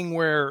thing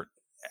where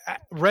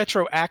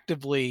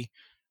retroactively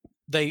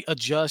they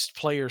adjust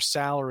players'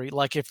 salary.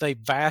 Like if they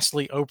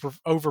vastly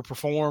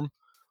overperform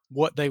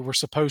what they were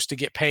supposed to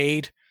get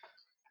paid,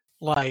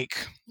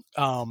 like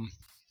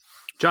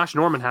Josh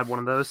Norman had one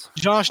of those.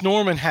 Josh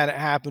Norman had it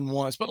happen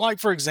once. But like,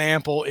 for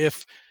example,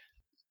 if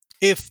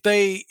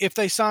they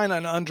sign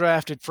an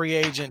undrafted free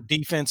agent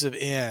defensive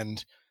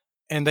end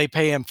and they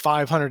pay him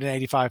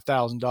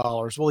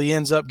 $585,000, well, he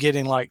ends up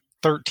getting like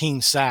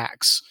 13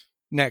 sacks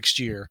next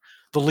year.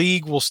 The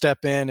league will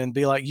step in and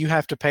be like, you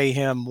have to pay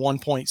him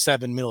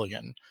 $1.7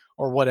 million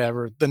or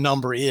whatever the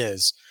number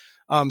is.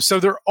 So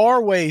there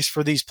are ways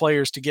for these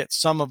players to get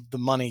some of the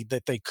money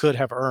that they could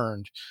have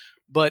earned,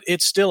 but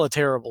it's still a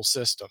terrible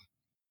system.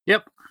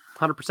 Yep,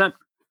 100%.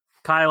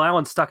 Kyle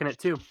Allen's stuck in it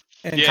too.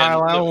 And yeah,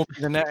 Kyle Allen will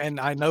be and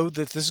I know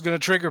that this is going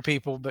to trigger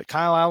people, but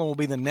Kyle Allen will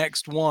be the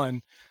next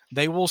one.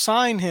 They will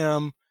sign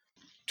him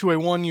to a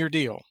 1-year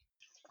deal.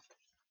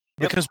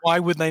 Because why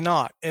would they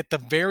not? At the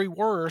very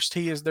worst,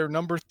 he is their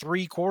number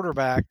 3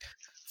 quarterback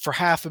for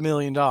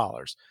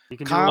 $500,000. You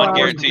can do one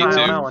guaranteed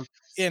too.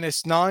 And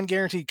it's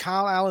non-guaranteed.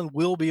 Kyle Allen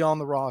will be on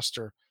the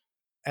roster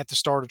at the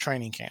start of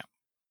training camp.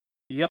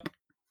 Yep.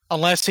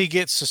 Unless he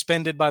gets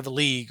suspended by the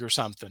league or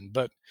something.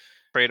 But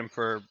trade him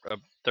for a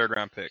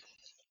 3rd-round pick.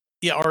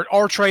 Yeah,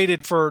 or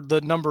traded for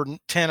the number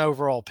 10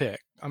 overall pick.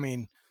 I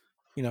mean,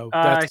 you know,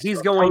 that's he's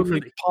going for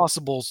the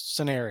possible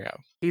scenario.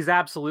 He's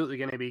absolutely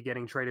going to be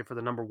getting traded for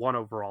the number 1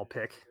 overall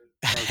pick.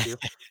 Thank you.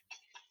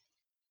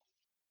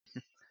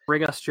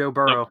 Bring us Joe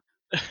Burrow.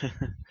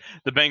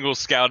 The Bengals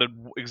scouted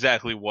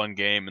exactly one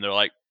game, and they're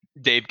like,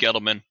 Dave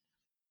Gettleman.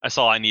 That's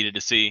all I needed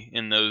to see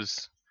in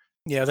those.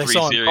 Yeah, they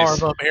saw him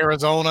carve up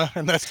Arizona,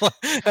 and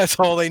that's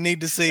all they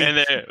need to see.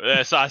 And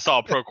I saw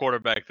a pro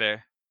quarterback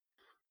there.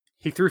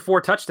 He threw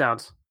 4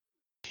 touchdowns.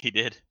 He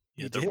did.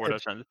 He threw 4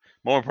 touchdowns.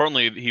 More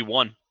importantly, he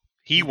won.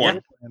 He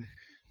won.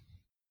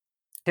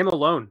 Him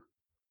alone.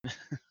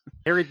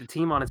 Carried the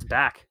team on his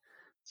back.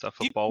 That's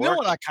how football works. You know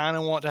works. what I kind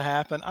of want to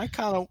happen? I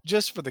kind of,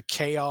 just for the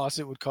chaos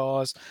it would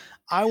cause,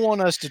 I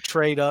want us to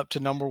trade up to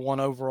number 1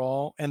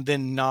 overall and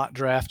then not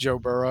draft Joe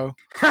Burrow.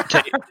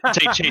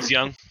 Take Chase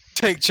Young.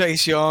 Take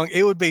Chase Young.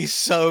 It would be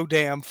so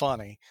damn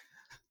funny.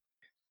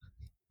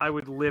 I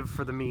would live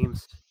for the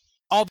memes.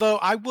 Although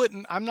I'm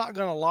not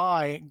going to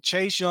lie,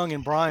 Chase Young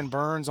and Brian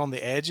Burns on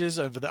the edges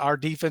of our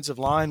defensive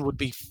line would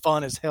be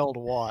fun as hell to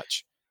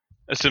watch.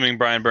 Assuming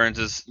Brian Burns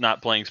is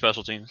not playing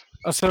special teams.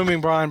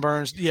 Assuming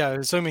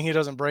he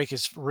doesn't break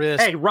his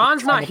wrist. Hey,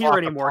 Ron's not here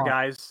anymore,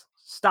 guys.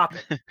 Stop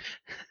it.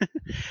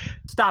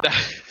 Stop it.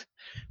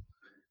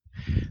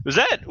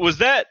 Was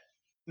that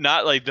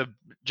not like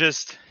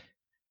just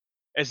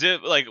as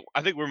if like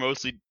I think we're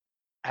mostly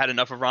had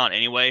enough of Ron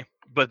anyway,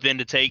 but then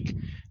to take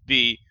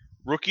the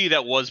rookie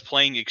that was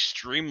playing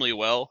extremely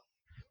well,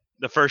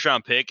 the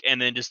 1st-round pick,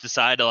 and then just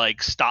decide to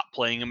like stop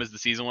playing him as the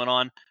season went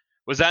on.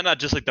 Was that not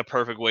just like the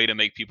perfect way to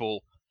make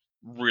people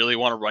really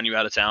want to run you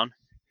out of town?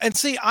 And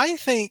see, I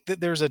think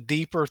that there's a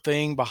deeper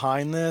thing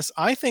behind this.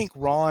 I think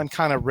Ron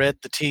kind of read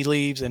the tea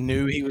leaves and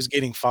knew he was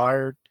getting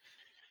fired.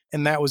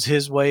 And that was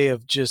his way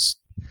of just,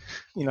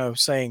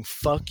 saying,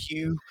 fuck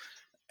you.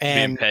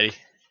 And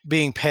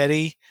being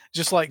petty.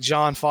 Just like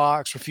John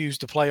Fox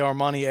refused to play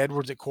Armani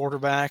Edwards at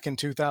quarterback in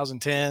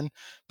 2010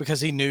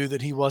 because he knew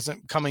that he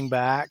wasn't coming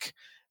back.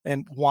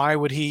 And why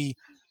would he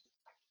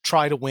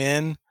try to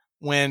win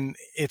when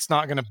it's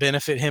not going to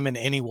benefit him in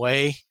any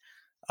way?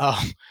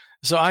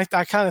 So I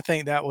kind of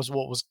think that was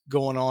what was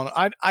going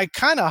on. I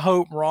kind of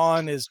hope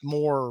Ron is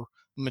more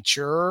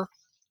mature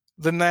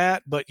than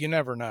that, but you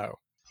never know.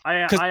 I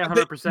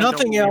 100%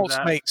 nothing else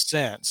makes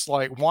sense.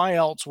 Like, why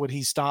else would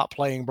he stop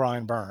playing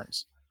Brian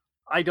Burns?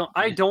 I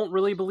don't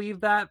really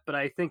believe that, but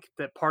I think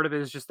that part of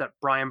it is just that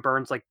Brian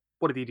Burns, like,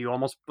 what did he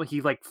do?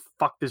 He like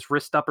fucked his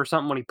wrist up or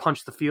something when he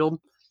punched the field.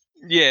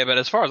 Yeah, but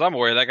as far as I'm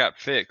aware, that got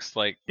fixed.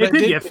 Like It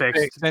did get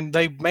fixed. And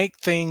they make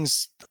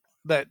things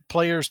that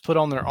players put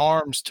on their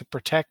arms to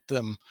protect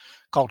them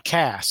called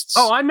casts.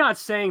 Oh, I'm not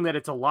saying that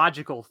it's a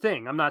logical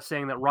thing. I'm not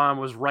saying that Ron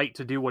was right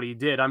to do what he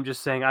did. I'm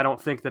just saying I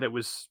don't think that it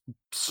was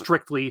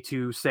strictly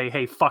to say,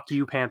 "Hey, fuck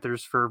you,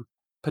 Panthers, for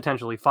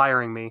potentially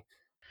firing me."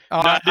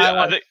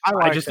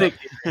 I just think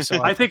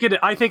I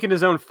think in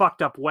his own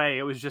fucked up way,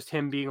 it was just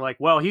him being like,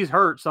 "Well, he's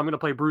hurt, so I'm going to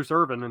play Bruce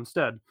Irvin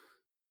instead."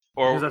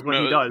 Or because that's what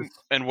he does.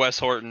 And Wes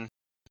Horton.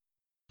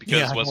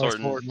 Because Wes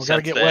Horton. We got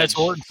to get Wes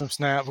Horton some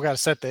snap. We got to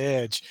set the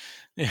edge.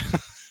 Yeah.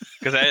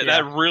 Because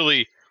that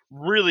really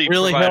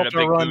provided a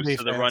big boost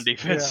to the run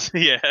defense.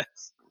 Yeah.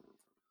 Yes.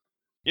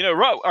 You know,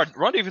 our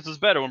run defense was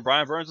better when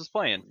Brian Burns was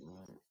playing.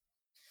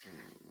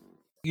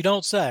 You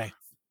don't say.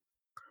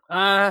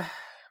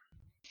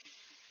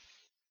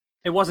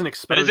 It wasn't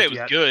exposed I didn't say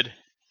it was good.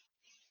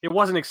 It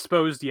wasn't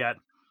exposed yet.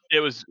 It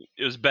was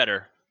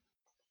better.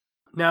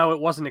 No, it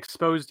wasn't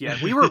exposed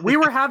yet. We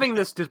were having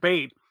this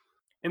debate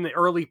in the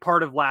early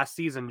part of last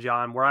season,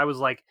 John, where I was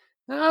like,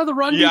 the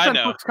run defense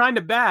looks kind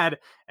of bad.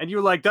 And you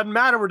were like, doesn't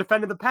matter, we're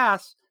defending the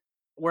pass.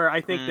 Where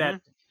I think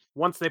that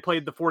once they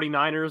played the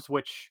 49ers,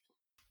 which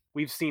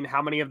we've seen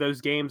how many of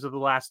those games of the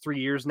last 3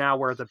 years now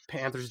where the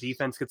Panthers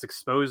defense gets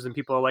exposed and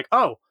people are like,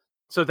 oh,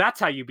 so that's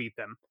how you beat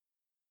them.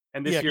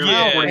 And this year, the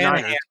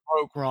 49ers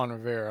broke Ron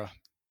Rivera.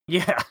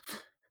 Yeah.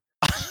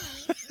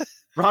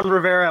 Ron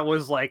Rivera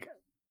was like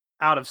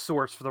out of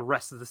sorts for the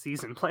rest of the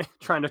season,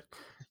 trying to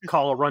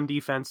call a run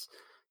defense.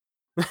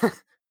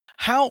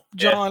 How,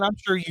 John, I'm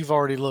sure you've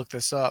already looked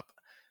this up.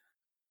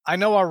 I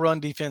know our run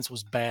defense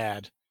was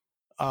bad.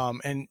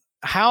 And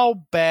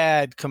how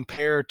bad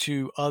compared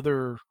to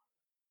other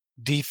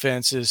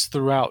defenses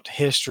throughout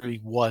history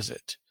was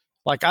it?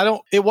 Like,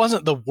 it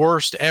wasn't the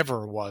worst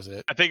ever, was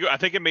it? I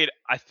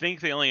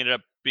think they only ended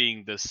up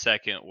being the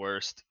second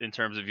worst in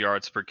terms of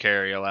yards per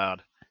carry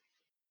allowed.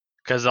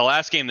 Because the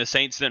last game, the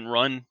Saints didn't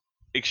run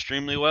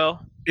extremely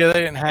well. Yeah,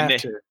 they didn't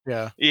have to.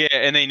 Yeah. Yeah,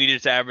 and they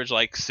needed to average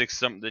like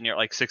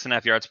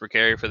 6.5 yards per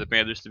carry for the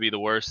Panthers to be the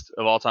worst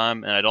of all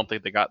time, and I don't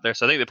think they got there.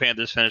 So I think the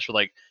Panthers finished with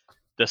like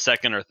the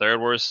second or third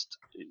worst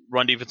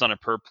run defense on a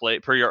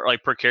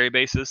per carry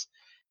basis.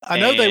 I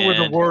know they were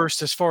the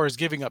worst as far as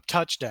giving up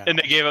touchdowns. And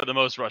they gave up the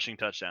most rushing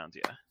touchdowns,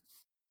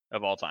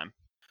 of all time.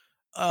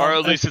 Or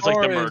at least it's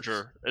like the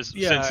merger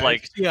since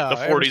like the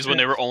 40s when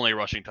they were only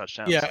rushing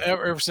touchdowns. Yeah,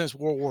 ever since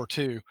World War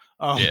II.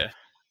 Yeah.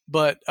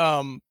 But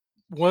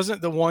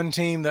wasn't the one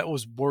team that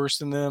was worse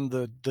than them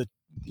the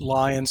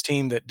Lions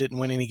team that didn't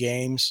win any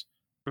games?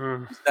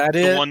 Is that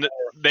it?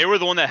 They were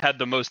the one that had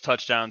the most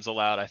touchdowns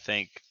allowed, I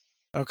think.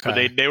 Okay.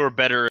 But they were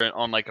better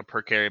on like a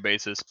per carry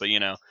basis, but you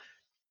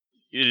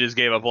just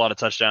gave up a lot of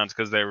touchdowns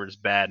because they were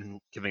just bad and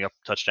giving up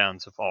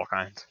touchdowns of all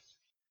kinds.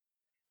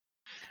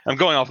 I'm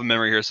going off of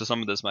memory here, so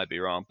some of this might be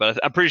wrong, but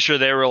I'm pretty sure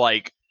they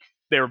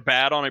were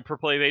bad on a per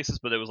play basis,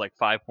 but it was like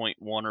 5.1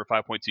 or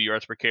 5.2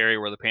 yards per carry,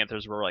 where the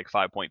Panthers were like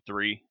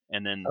 5.3,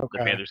 and then the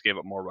Panthers gave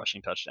up more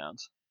rushing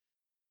touchdowns.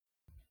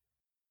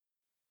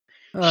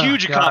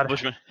 Huge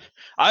accomplishment.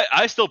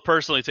 I still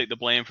personally take the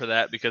blame for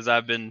that because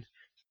I've been,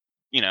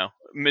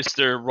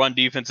 Mr. Run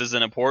defense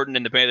isn't important,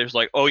 and the Panthers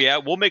like, oh yeah,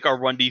 we'll make our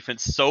run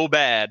defense so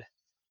bad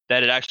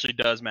that it actually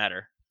does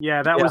matter.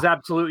 Yeah, that was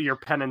absolutely your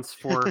penance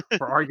for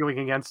arguing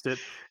against it.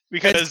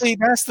 Because see,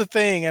 that's the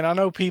thing, and I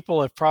know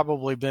people have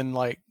probably been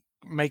like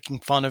making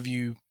fun of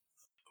you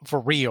for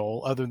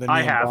real, other than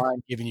me and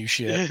Brian giving you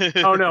shit.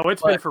 Oh no,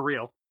 it's been for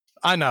real.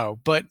 I know,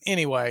 but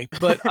anyway,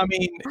 I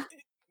mean,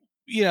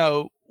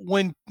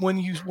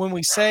 when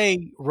we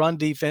say run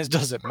defense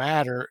doesn't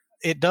matter,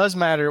 it does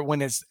matter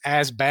when it's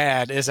as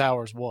bad as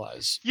ours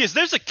was. Yes,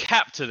 there's a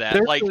cap to that.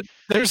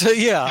 There's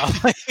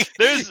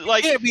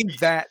it can't be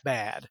that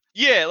bad.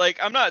 Yeah, like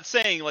I'm not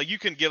saying like you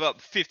can give up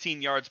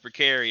 15 yards per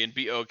carry and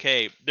be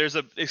okay. There's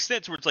a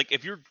extent where it's like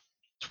if you're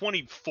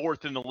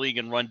 24th in the league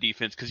in run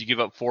defense because you give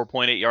up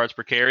 4.8 yards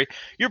per carry,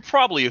 you're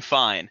probably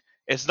fine.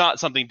 It's not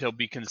something to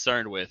be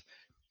concerned with.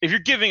 If you're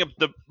giving up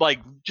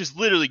just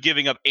literally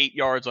giving up 8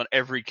 yards on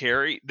every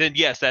carry, then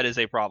yes, that is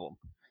a problem.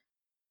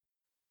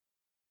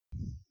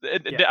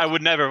 Yeah. I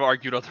would never have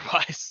argued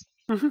otherwise.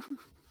 You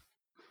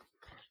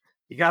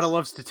gotta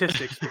love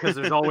statistics because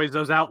there's always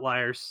those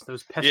outliers,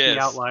 those pesky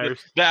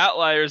outliers. The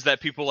outliers that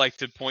people like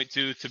to point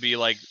to be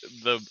like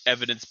the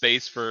evidence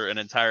base for an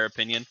entire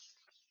opinion.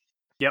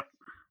 Yep.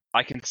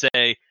 I can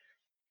say,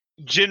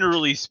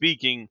 generally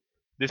speaking,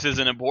 this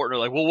isn't important.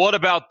 Like, well, what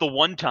about the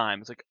one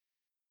time? It's like,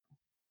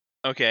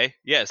 okay,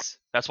 yes.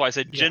 That's why I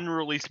said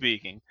generally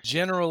speaking.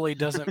 Generally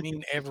doesn't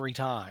mean every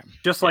time.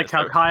 Just like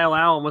how Kyle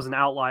Allen was an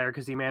outlier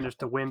because he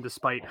managed to win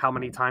despite how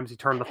many times he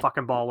turned the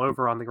fucking ball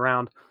over on the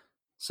ground.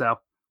 So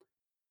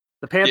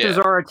the Panthers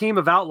are a team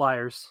of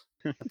outliers.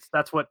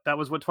 That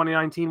was what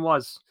 2019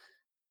 was.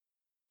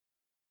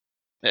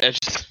 It's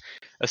just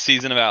a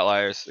season of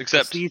outliers.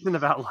 Except a season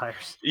of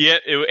outliers. Yeah,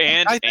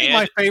 I think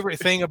my favorite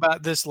thing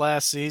about this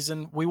last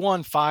season, we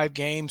won 5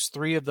 games.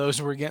 3 of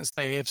those were against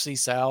the AFC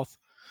South.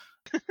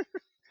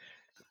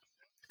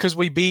 Because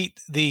we beat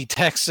the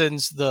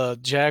Texans, the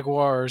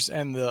Jaguars,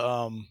 and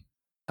the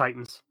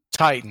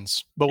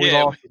Titans. But we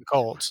lost to the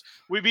Colts.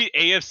 We beat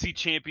AFC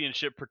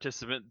Championship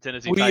participant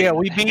Tennessee Titans. Yeah,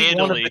 we beat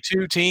handily. one of the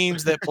two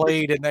teams that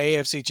played in the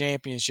AFC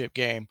Championship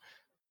game,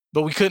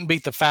 but we couldn't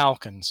beat the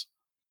Falcons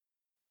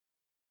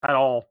at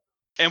all.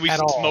 And we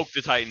smoked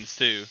the Titans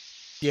too.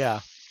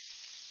 Yeah.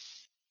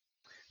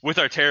 With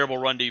our terrible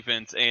run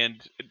defense,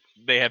 and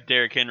they have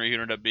Derrick Henry, who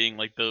ended up being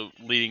like the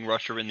leading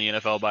rusher in the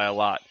NFL by a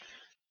lot.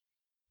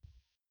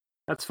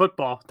 That's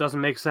football.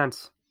 Doesn't make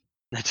sense.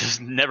 That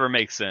just never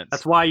makes sense.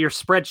 That's why your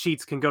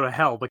spreadsheets can go to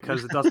hell,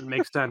 because it doesn't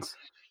make sense.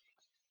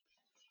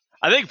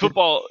 I think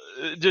football,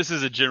 just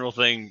as a general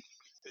thing,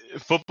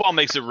 football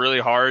makes it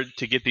really hard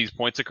to get these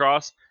points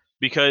across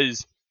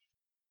because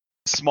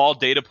small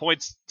data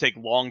points take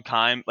long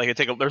time. Like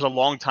there's a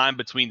long time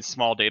between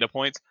small data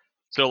points.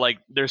 So like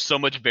there's so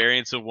much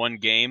variance of one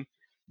game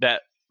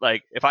that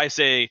like if I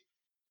say,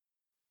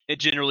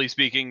 generally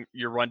speaking,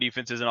 your run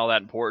defense isn't all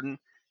that important.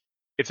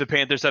 If the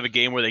Panthers have a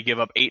game where they give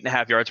up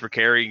 8.5 yards per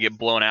carry and get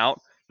blown out,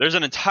 there's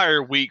an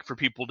entire week for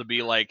people to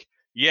be like,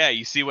 yeah,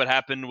 you see what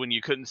happened when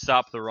you couldn't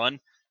stop the run,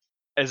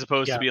 as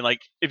opposed to being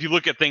like, if you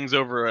look at things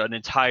over an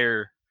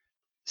entire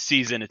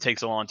season, it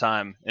takes a long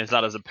time and it's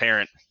not as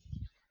apparent.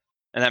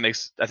 And I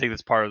think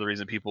that's part of the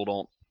reason people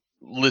don't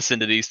listen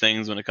to these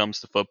things when it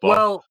comes to football.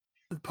 Well,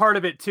 part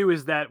of it too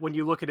is that when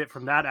you look at it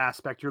from that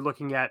aspect, you're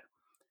looking at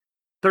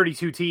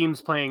 32 teams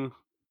playing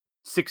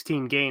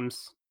 16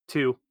 games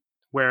too,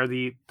 where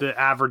the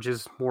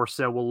averages more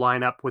so will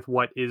line up with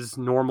what is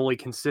normally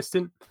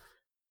consistent.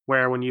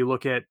 Where when you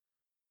look at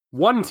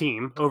one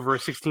team over a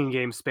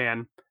 16-game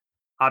span,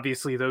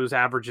 obviously those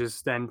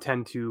averages then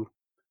tend to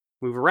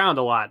move around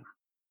a lot.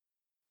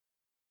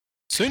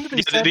 Soon to be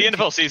the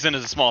NFL season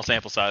is a small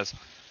sample size.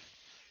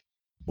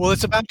 Well,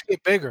 it's about to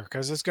get bigger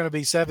because it's going to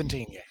be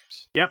 17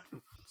 games. Yep.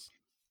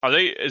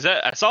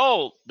 I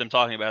saw them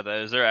talking about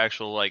that. Is there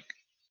actual like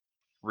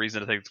reason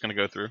to think it's going to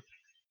go through?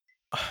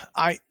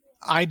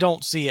 I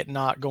don't see it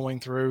not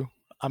going through.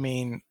 I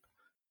mean,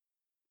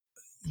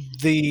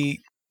 the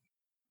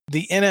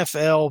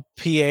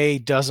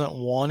NFLPA doesn't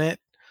want it,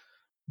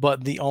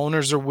 but the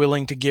owners are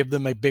willing to give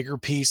them a bigger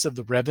piece of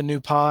the revenue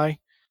pie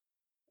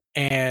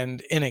and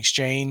in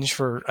exchange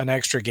for an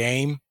extra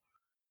game.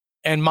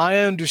 And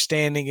my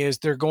understanding is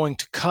they're going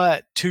to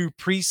cut 2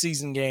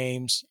 preseason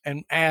games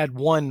and add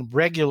 1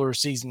 regular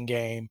season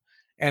game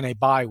and a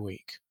bye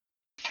week.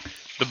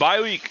 The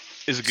bye week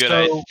is a good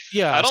idea.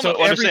 Yeah, I don't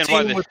understand every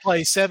team why would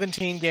play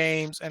 17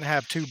 games and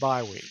have 2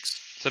 bye weeks.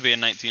 So it'd be a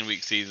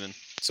 19-week season.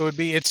 So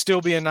it'd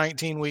still be a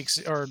 19 weeks,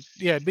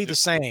 it'd be the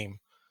same.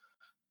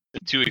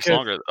 2 weeks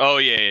longer. Oh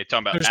yeah,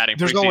 talking about adding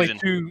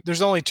preseason.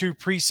 There's only 2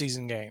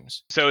 preseason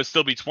games. So it'd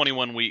still be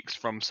 21 weeks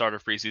from start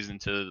of preseason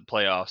to the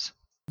playoffs.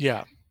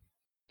 Yeah.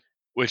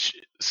 Which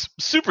is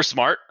super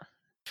smart.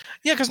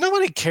 Yeah, because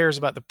nobody cares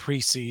about the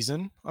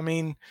preseason. I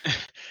mean,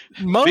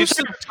 most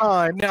of the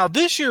time. Now,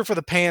 this year for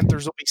the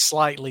Panthers will be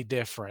slightly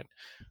different.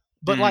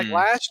 But like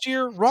last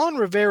year, Ron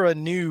Rivera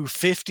knew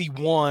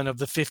 51 of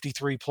the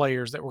 53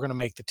 players that were going to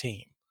make the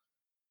team.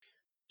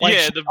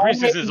 The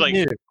preseason is like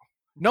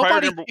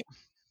nobody.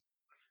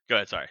 Go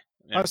ahead, sorry.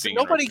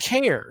 Nobody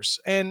cares.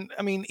 And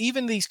I mean,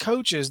 even these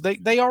coaches,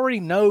 they already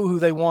know who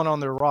they want on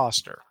their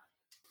roster.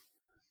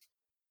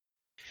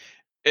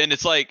 And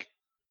it's like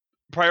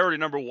priority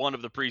number 1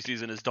 of the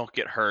preseason is don't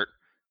get hurt.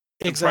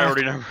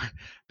 Exactly.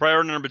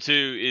 Priority number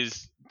 2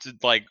 is to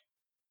like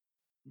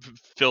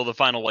fill the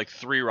final like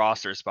 3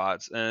 roster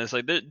spots. And it's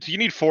like, do you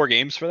need 4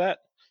 games for that?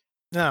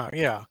 No,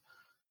 yeah.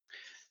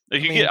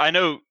 Like I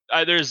know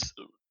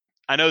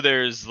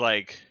there's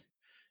like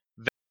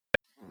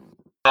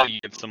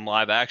you get some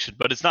live action,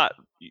 but it's not.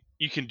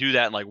 You can do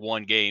that in like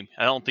 1 game.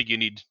 I don't think you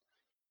need,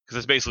 because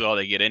that's basically all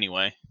they get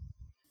anyway.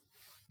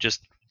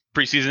 Just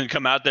preseason,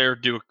 come out there,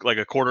 do like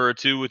a quarter or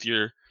 2 with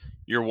your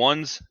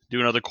ones, do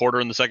another quarter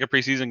in the second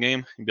preseason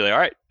game, and be like, all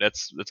right,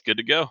 that's good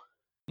to go.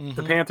 Mm-hmm.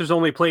 The Panthers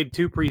only played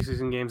 2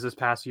 preseason games this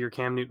past year.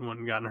 Cam Newton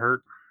wouldn't gotten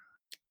hurt.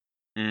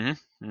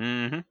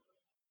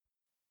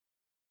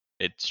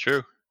 It's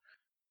true.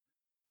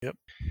 Yep.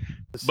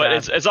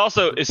 But it's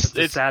also it's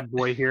a sad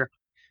boy here.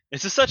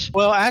 It's just such.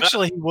 Well,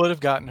 actually, he would have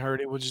gotten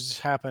hurt. It would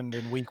just happened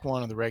in week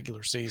 1 of the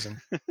regular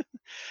season.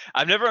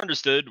 I've never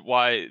understood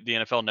why the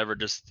NFL never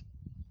just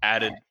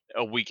added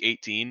a week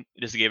 18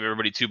 just to give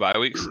everybody 2 bye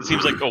weeks. It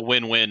seems like a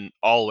win-win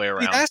all the way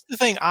around. See, that's the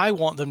thing I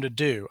want them to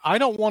do. I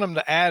don't want them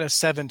to add a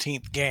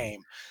 17th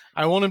game.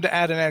 I want them to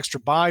add an extra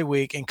bye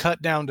week and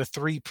cut down to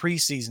 3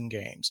 preseason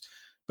games,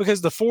 because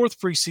the 4th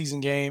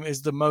preseason game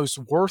is the most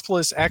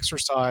worthless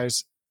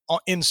exercise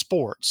in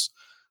sports.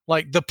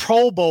 Like the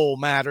Pro Bowl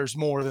matters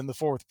more than the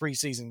 4th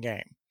preseason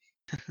game.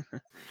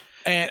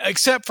 And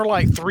except for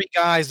like 3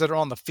 guys that are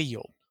on the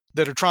field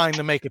that are trying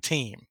to make a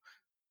team.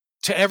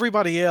 To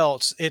everybody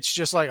else, it's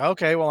just like,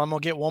 okay, well, I'm gonna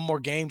get 1 more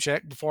game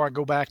check before I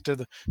go back to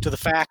the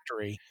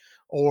factory,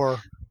 or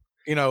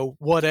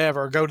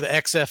whatever, go to the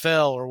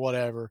XFL or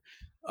whatever.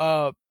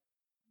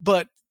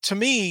 But to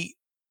me,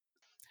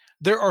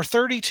 there are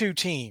 32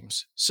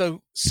 teams,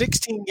 so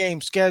 16 game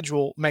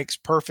schedule makes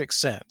perfect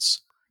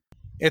sense.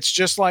 It's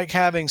just like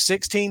having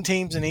 16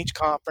 teams in each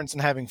conference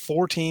and having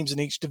 4 teams in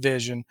each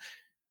division.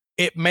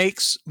 It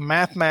makes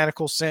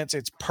mathematical sense.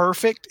 It's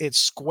perfect. It's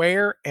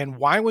square. And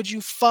why would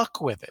you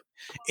fuck with it?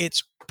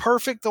 It's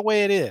perfect the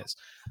way it is.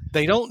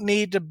 They don't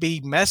need to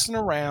be messing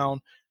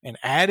around and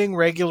adding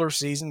regular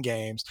season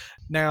games.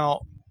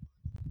 Now,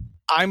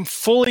 I'm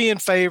fully in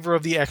favor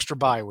of the extra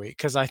bye week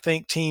because I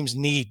think teams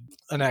need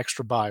an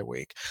extra bye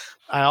week.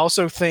 I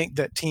also think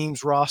that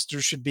teams'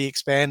 rosters should be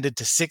expanded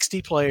to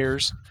 60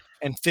 players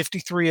and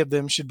 53 of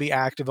them should be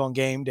active on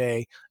game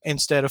day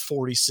instead of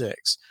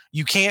 46.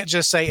 You can't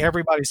just say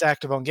everybody's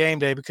active on game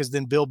day because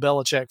then Bill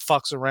Belichick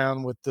fucks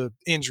around with the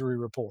injury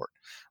report.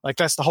 Like,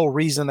 that's the whole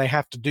reason they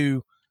have to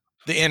do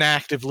the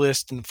inactive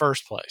list in the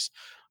first place.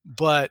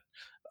 But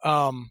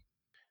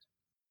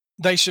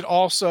they should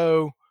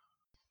also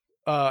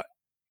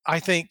I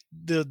think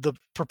the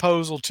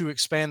proposal to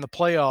expand the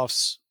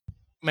playoffs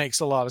makes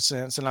a lot of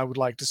sense, and I would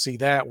like to see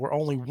that, where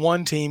only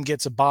one team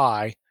gets a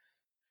bye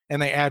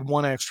and they add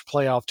one extra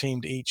playoff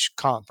team to each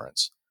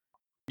conference.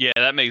 Yeah,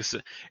 that makes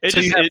sense. So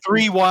you have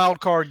 3 wild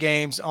card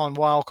games on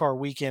wild card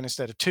weekend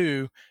instead of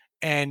 2,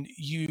 and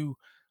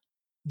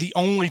the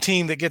only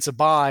team that gets a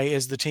bye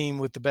is the team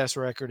with the best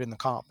record in the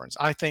conference.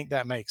 I think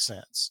that makes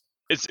sense.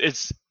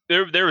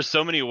 There are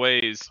so many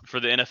ways for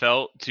the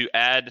NFL to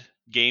add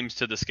games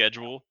to the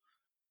schedule,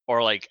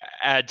 or like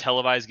add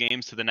televised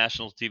games to the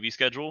national TV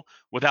schedule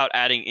without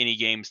adding any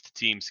games to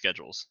team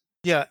schedules.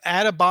 Yeah,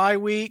 add a bye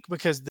week,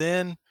 because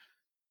then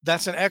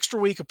that's an extra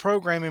week of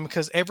programming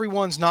because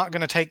everyone's not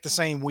going to take the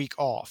same week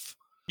off.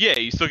 Yeah,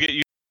 you still get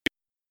you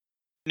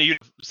need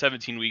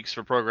 17 weeks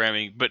for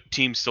programming, but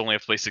teams still only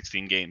have to play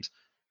 16 games.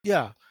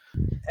 Yeah.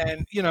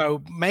 And,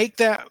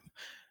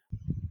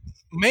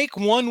 make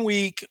 1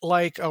 week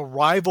like a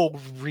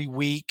rivalry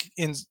week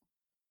in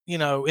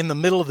the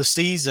middle of the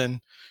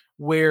season,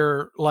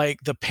 where like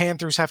the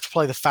Panthers have to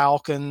play the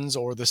Falcons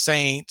or the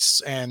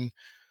Saints,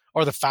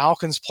 or the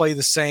Falcons play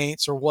the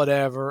Saints or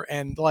whatever.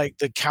 And like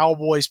the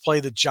Cowboys play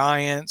the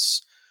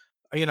Giants,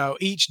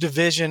 each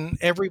division,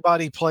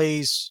 everybody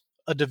plays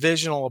a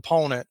divisional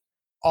opponent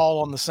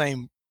all on the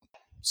same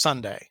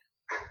Sunday.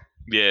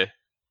 Yeah.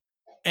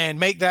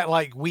 And make that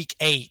like week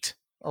 8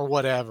 or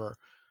whatever.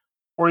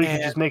 Or you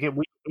can just make it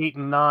week 8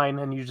 and 9,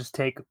 and you just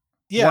take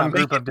one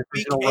group of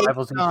divisional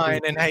rivals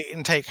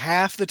and take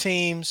half the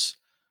teams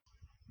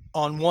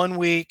on 1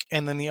 week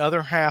and then the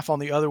other half on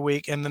the other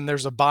week, and then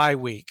there's a bye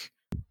week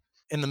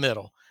in the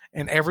middle.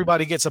 And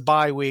everybody gets a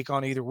bye week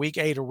on either week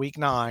 8 or week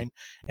 9,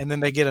 and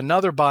then they get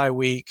another bye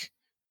week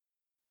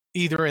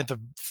either at the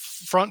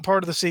front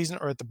part of the season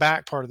or at the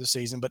back part of the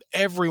season, but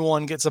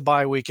everyone gets a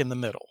bye week in the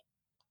middle.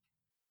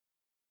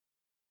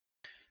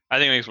 I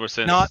think it makes more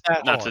sense not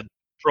to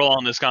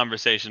prolong this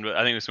conversation, but I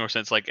think it makes more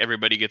sense like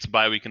everybody gets a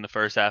bye week in the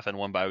first half and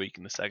one bye week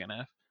in the second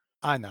half.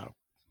 I know.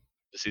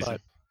 The season.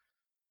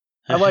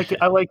 I like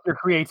your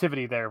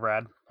creativity there,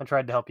 Brad. I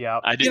tried to help you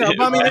out. I did. It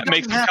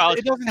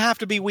doesn't have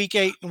to be week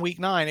 8 and week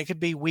 9. It could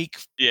be week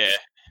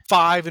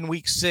 5 and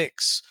week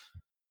 6,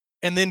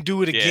 and then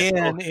do it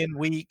again in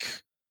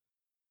week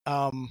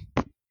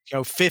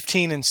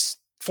 15 and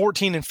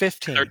 14 and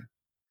 15. Or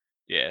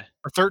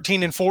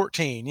 13 and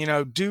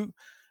 14.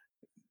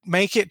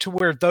 Make it to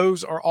where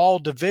those are all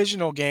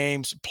divisional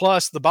games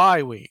plus the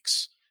bye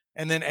weeks,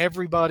 and then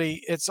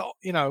everybody. It's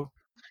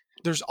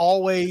there's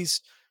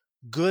always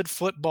good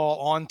football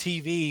on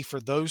TV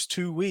for those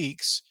 2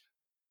 weeks,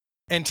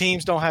 and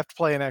teams don't have to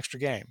play an extra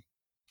game.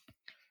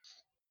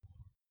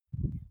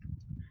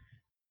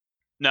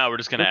 No, we're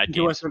just going to add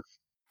games.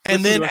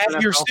 And then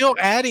you're still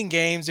adding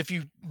games if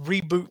you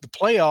reboot the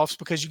playoffs,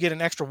 because you get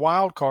an extra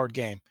wild card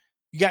game.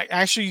 You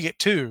get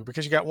 2,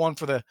 because you got one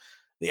for the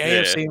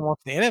AFC and one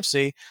for the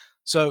NFC.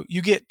 So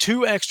you get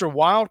 2 extra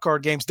wild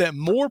card games that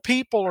more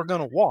people are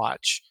going to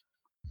watch,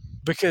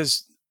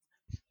 because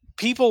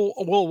people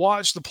will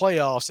watch the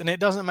playoffs, and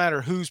it doesn't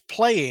matter who's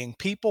playing.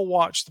 People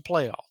watch the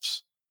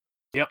playoffs.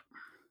 Yep.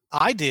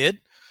 I did.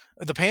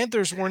 The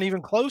Panthers weren't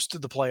even close to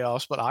the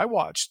playoffs, but I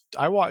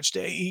watched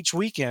each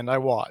weekend. I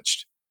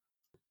watched.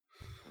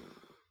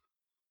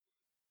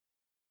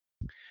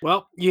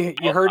 Well, you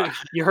heard it.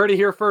 You heard it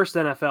here first,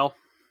 NFL.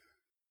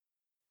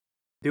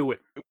 Do it.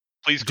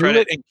 Please do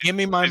it and give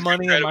me my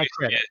money and my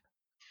credit.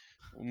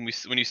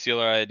 When you steal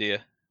our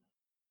idea.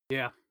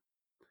 Yeah.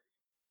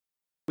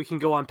 We can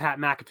go on Pat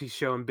McAfee's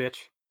show and bitch.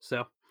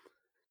 So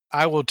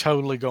I will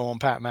totally go on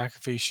Pat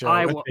McAfee's show.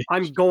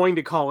 I'm going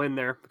to call in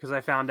there, because I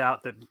found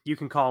out that you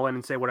can call in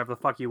and say whatever the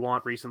fuck you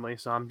want recently.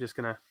 So I'm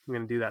gonna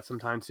do that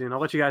sometime soon.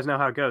 I'll let you guys know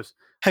how it goes.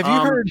 Have you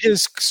heard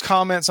his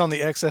comments on the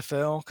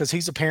XFL? Because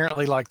he's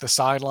apparently like the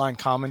sideline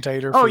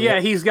commentator. Oh yeah,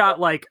 he's got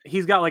like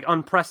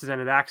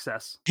unprecedented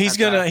access. He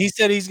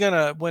said he's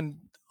gonna, when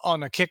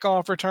on a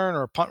kickoff return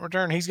or a punt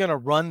return, he's gonna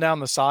run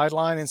down the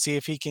sideline and see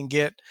if he can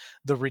get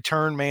the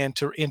return man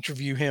to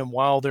interview him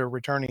while they're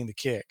returning the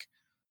kick.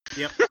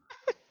 Yep.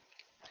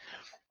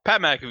 Pat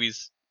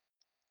McAfee's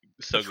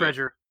so good.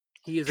 Treasure.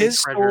 He is his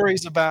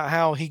stories about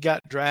how he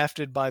got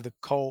drafted by the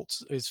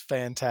Colts is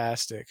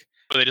fantastic.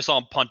 They just saw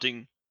him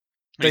punting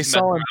They He's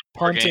saw him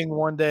messing around punting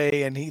one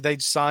day, and they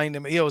signed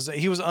him. He was an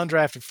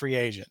undrafted free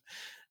agent,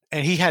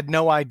 and he had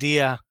no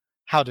idea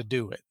how to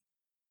do it.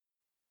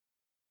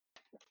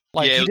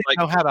 Like Yeah, he it was didn't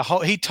know how to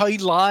hold. He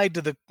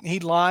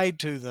lied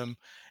to them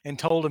and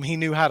told them he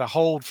knew how to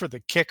hold for the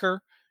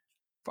kicker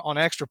on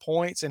extra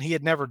points, and he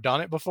had never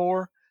done it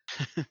before.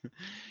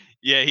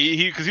 Yeah,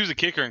 because he was a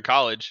kicker in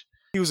college.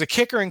 He was a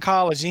kicker in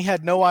college, and he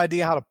had no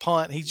idea how to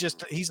punt.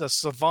 He's a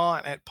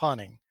savant at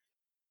punting.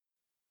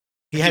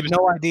 He had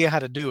no idea how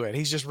to do it.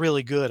 He's just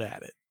really good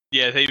at it.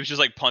 Yeah, he was just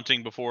like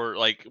punting before,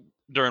 like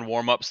during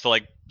warm-ups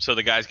to so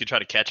the guys could try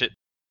to catch it.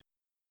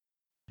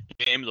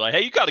 Games like,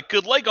 hey, you got a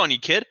good leg on you,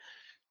 kid.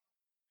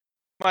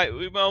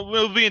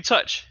 We'll be in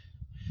touch.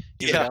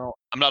 He's like,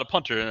 I'm not a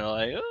punter, and they're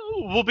like,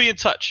 oh, we'll be in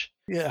touch.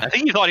 Yeah, I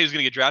think he thought he was going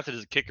to get drafted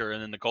as a kicker,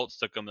 and then the Colts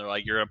took him. They're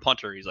like, you're a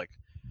punter. He's like,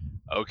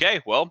 okay,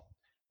 well,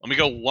 let me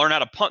go learn how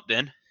to punt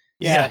then.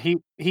 Yeah,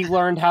 he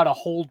learned how to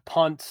hold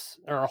punts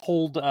or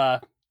hold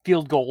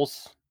field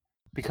goals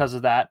because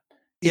of that.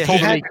 He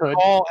had to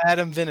call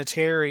Adam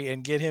Vinatieri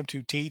and get him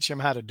to teach him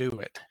how to do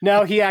it.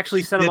 No, he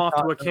actually sent him off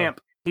to a camp.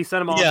 He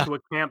sent him off to a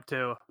camp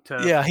to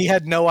yeah, he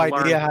had no idea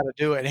learn. how to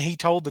do it, and he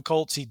told the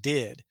Colts he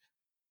did.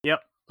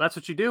 Yep, that's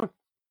what you do.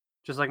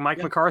 Just like Mike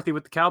McCarthy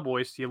with the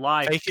Cowboys, you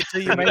lie. Fake it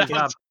till you make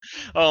it.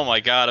 Oh my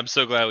God, I'm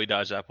so glad we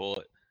dodged that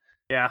bullet.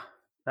 Yeah,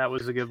 that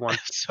was a good one.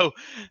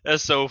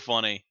 That's so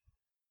funny.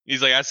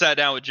 He's like, I sat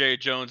down with Jerry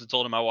Jones and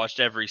told him I watched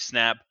every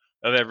snap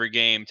of every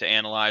game to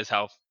analyze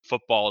how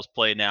football is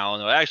played now.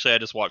 And actually, I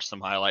just watched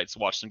some highlights,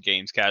 watched some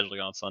games casually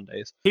on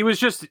Sundays. He was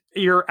just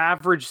your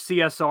average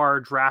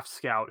CSR draft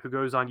scout who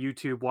goes on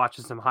YouTube,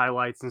 watches some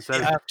highlights, and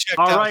says,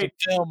 "All right,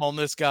 film on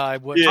this guy.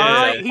 All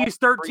right, he's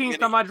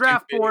 13th on my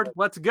draft board.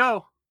 Let's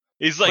go."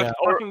 He's like,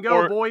 fucking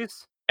go,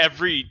 boys.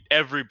 Every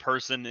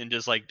person in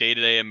just like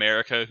day-to-day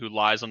America who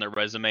lies on their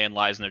resume and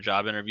lies in their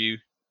job interview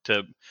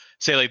to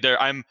say like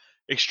I'm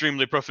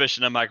extremely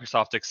proficient in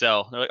Microsoft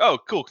Excel. They're like, oh,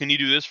 cool. Can you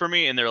do this for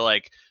me? And they're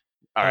like,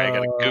 all right, I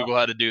got to Google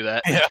how to do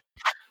that.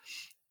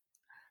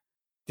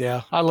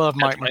 Yeah. I love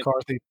Mike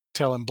McCarthy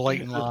telling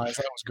blatant lies.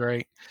 That was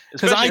great.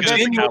 Because I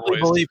genuinely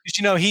believe,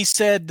 he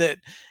said that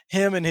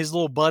him and his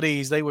little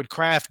buddies, they would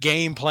craft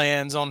game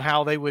plans on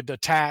how they would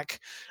attack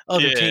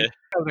other teams.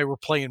 They were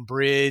playing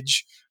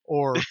bridge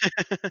or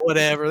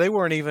whatever. They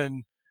weren't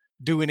even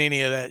doing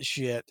any of that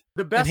shit.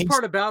 The best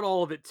part about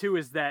all of it too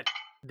is that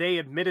he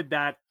admitted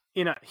that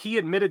in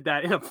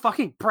a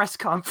fucking press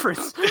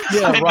conference.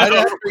 Yeah, right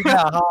after he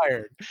got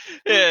hired.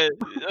 Yeah,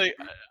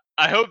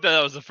 I hope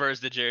that was the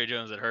first that Jerry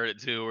Jones had heard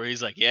it too, where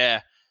he's like, "Yeah,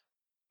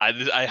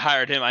 I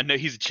hired him. I know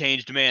he's a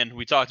changed man.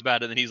 We talked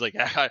about it." And he's like,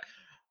 "The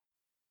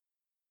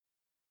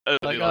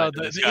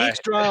ink's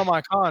dry on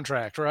my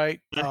contract,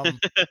 right?"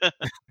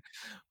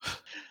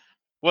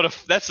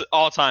 That's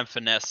all-time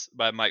finesse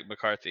by Mike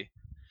McCarthy.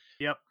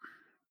 Yep.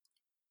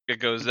 It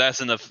goes. That's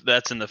in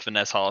the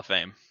finesse Hall of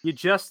Fame. You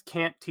just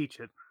can't teach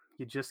it.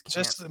 You just can't.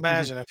 Just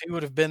imagine if he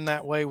would have been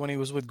that way when he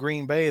was with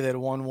Green Bay, they'd have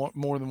won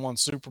more than one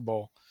Super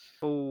Bowl.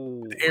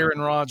 Oh, Aaron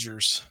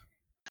Rodgers.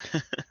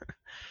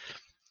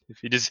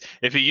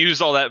 If he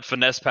used all that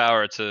finesse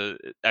power to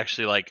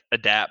actually like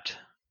adapt.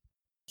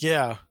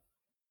 Yeah.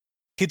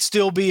 He'd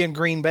still be in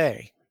Green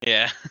Bay.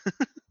 Yeah.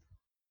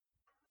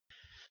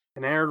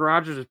 And Aaron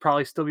Rodgers would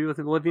probably still be with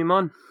Olivia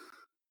Munn.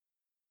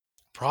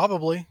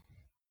 Probably.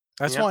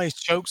 That's why he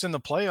chokes in the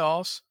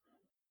playoffs.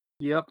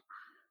 Yep.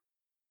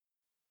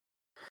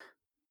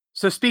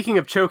 So speaking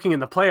of choking in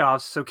the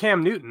playoffs, so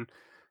Cam Newton.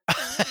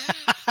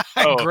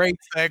 Great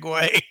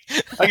segue.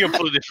 I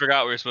completely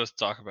forgot we were supposed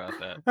to talk about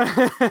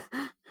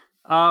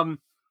that.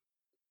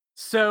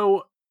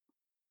 So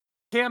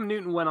Cam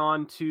Newton went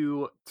on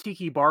to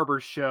Tiki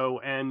Barber's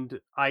show, and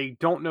I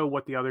don't know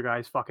what the other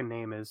guy's fucking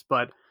name is,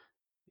 but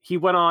he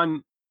went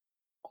on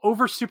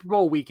over Super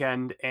Bowl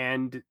weekend,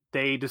 and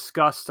they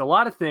discussed a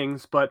lot of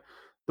things, but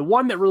the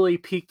one that really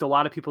piqued a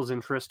lot of people's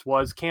interest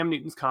was Cam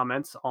Newton's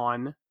comments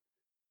on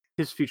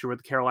his future with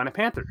the Carolina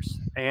Panthers.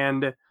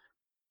 And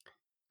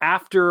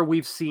after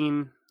we've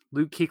seen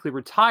Luke Kuechly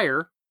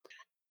retire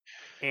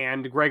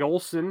and Greg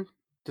Olsen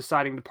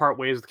deciding to part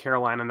ways with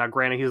Carolina, now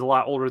granted he's a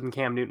lot older than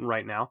Cam Newton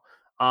right now,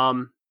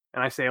 and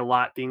I say a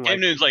lot being Cam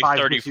Newton's like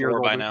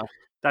 34 by now.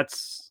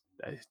 That's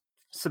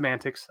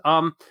semantics.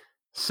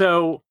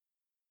 So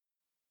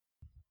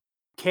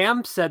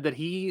Cam said that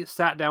he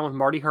sat down with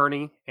Marty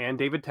Herney and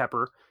David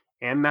Tepper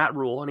and Matt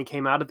Rule, and he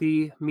came out of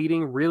the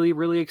meeting really,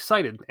 really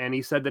excited. And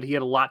he said that he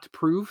had a lot to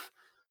prove,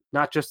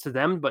 not just to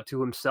them, but to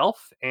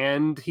himself.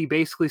 And he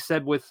basically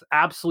said with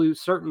absolute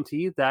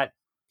certainty that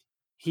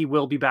he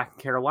will be back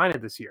in Carolina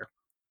this year.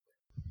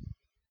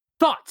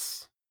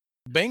 Thoughts?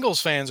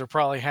 Bengals fans are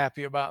probably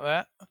happy about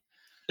that.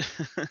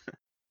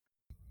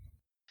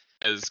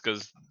 Is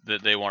because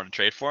they want to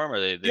trade for him, or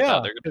they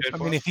thought they're going to trade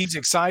for him? If he's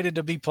excited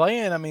to be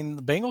playing,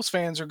 the Bengals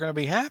fans are going to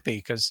be happy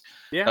because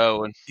he's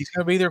going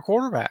to be their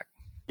quarterback.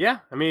 Yeah,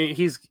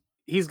 he's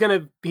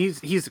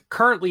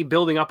currently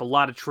building up a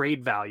lot of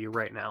trade value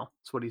right now.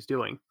 That's what he's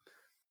doing.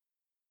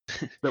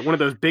 But one of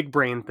those big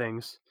brain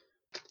things.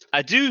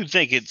 I do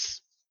think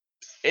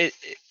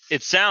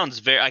it sounds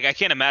very like I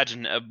can't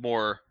imagine a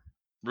more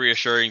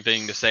reassuring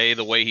thing to say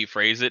the way he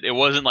phrased it. It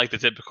wasn't like the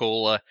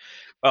typical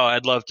oh,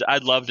 I'd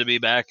love to be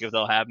back if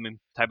they'll have me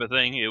type of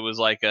thing. It was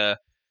like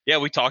yeah,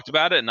 we talked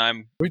about it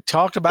and we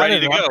talked about ready it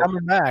to and I'm go.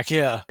 coming back.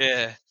 Yeah.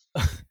 Yeah.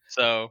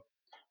 So,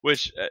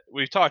 which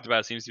we've talked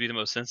about seems to be the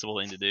most sensible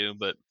thing to do,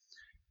 but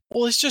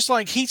well, it's just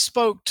like he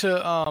spoke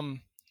to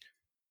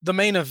the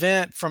main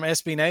event from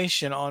SB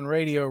Nation on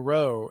Radio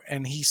Row,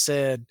 and he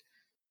said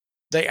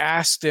they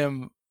asked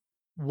him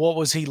what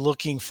was he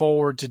looking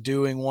forward to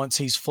doing once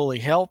he's fully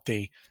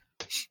healthy.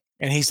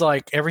 And he's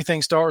like,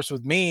 everything starts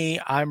with me.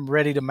 I'm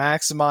ready to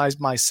maximize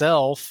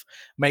myself,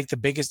 make the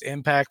biggest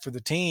impact for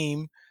the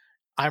team.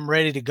 I'm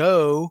ready to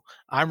go.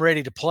 I'm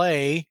ready to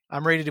play.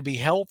 I'm ready to be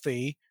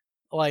healthy.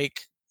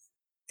 Like,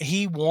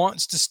 he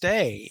wants to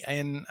stay.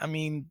 And I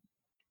mean,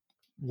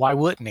 why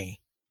wouldn't he?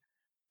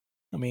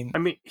 I mean,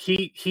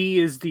 he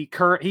is the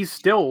current. He's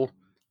still,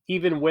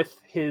 even with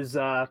his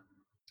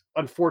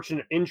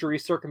unfortunate injury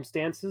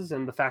circumstances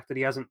and the fact that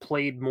he hasn't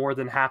played more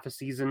than half a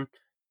season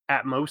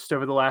at most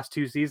over the last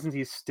 2 seasons,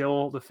 he's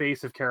still the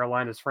face of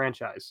Carolina's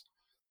franchise.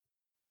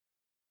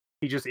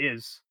 He just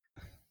is.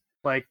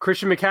 Like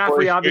Christian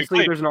McCaffrey,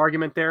 obviously there's an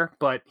argument there,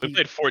 but he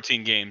played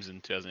 14 games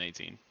in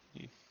 2018.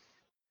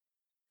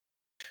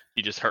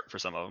 He just hurt for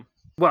some of them.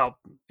 Well,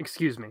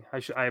 excuse me.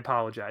 I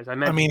apologize. I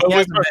mean, he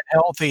hasn't been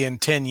healthy in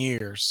 10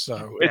 years,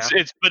 so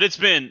it's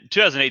been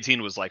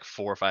 2018 was like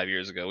 4 or 5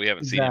 years ago. We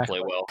haven't seen him play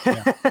well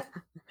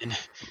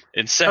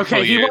in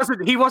several years.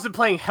 He wasn't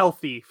playing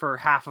healthy for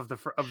half of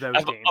those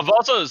games. I've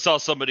also saw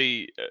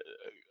somebody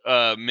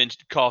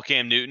call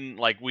Cam Newton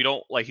like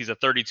he's a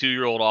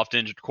 32-year-old oft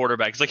injured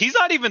quarterback. It's like he's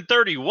not even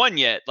 31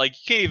 yet. Like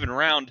you can't even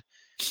round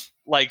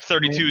like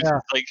 32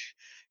 to like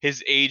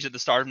his age at the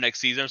start of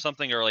next season or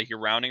something, or like you're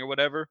rounding or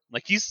whatever.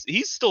 Like he's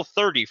still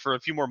 30 for a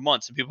few more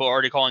months, and people are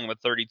already calling him a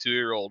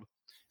 32-year-old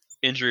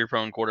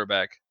injury-prone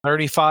quarterback.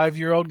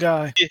 35-year-old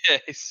guy.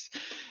 Yes,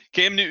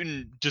 Cam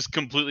Newton just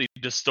completely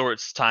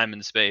distorts time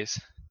and space.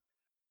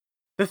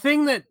 The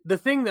thing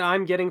that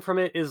I'm getting from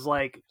it is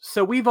like,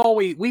 so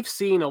we've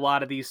seen a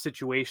lot of these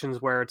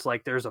situations where it's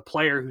like there's a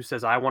player who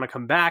says, I want to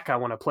come back, I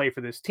want to play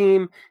for this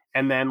team,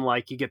 and then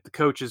like you get the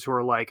coaches who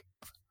are like,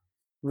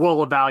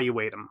 we'll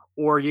evaluate him.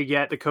 Or you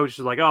get the coaches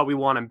like, oh, we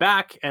want him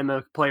back. And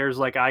the player's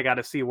like, I got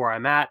to see where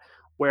I'm at.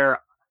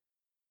 Where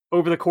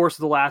over the course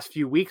of the last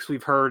few weeks,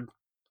 we've heard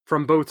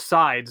from both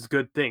sides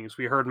good things.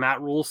 We heard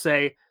Matt Rule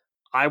say,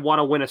 I want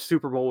to win a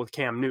Super Bowl with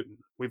Cam Newton.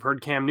 We've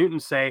heard Cam Newton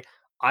say,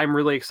 I'm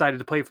really excited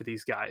to play for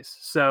these guys.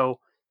 So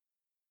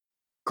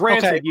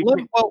granted,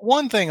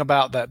 one thing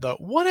about that though,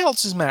 what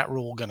else is Matt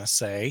Rule going to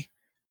say?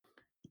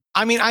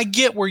 I mean, I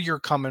get where you're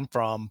coming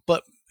from,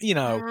 but you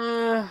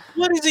know,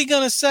 what is he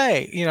going to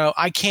say? You know,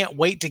 I can't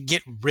wait to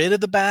get rid of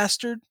the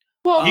bastard.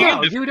 Well,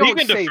 you don't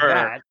say defer.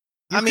 that.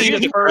 I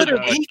mean, he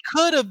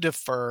could have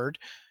deferred.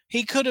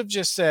 He could have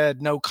just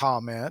said no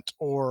comment,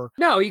 or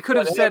no, he could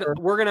have said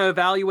we're going to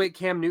evaluate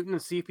Cam Newton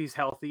and see if he's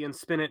healthy and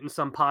spin it in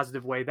some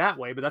positive way that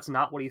way. But that's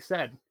not what he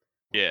said.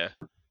 Yeah,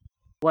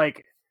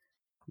 like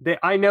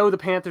I know the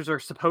Panthers are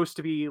supposed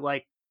to be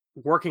like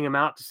working him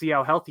out to see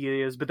how healthy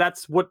he is, but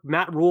that's what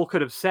Matt Rule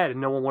could have said, and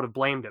no one would have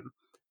blamed him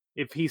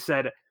if he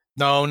said.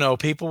 No,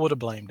 people would have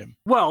blamed him.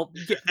 Well,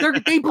 they're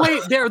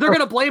going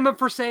to blame him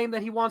for saying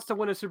that he wants to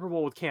win a Super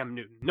Bowl with Cam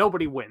Newton.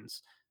 Nobody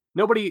wins.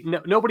 Nobody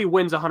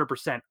wins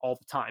 100% all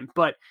the time.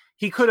 But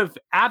he could have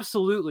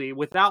absolutely,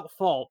 without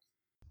fault,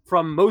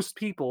 from most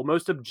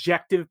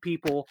objective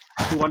people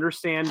who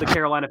understand the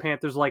Carolina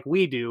Panthers like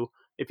we do,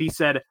 if he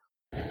said,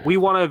 we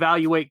want to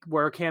evaluate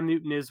where Cam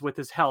Newton is with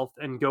his health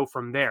and go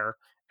from there,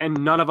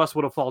 and none of us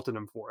would have faulted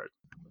him for it.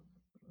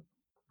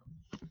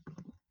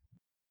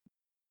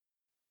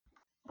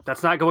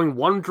 That's not going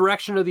one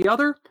direction or the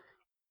other,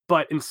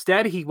 but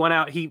instead he went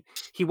out. He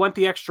went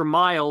the extra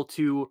mile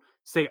to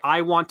say,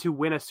 I want to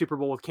win a Super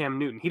Bowl with Cam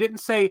Newton. He didn't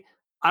say,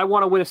 I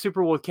want to win a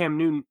Super Bowl with Cam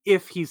Newton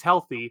if he's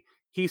healthy.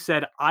 He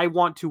said, I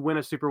want to win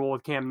a Super Bowl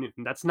with Cam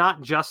Newton. That's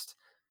not just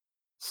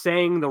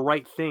saying the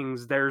right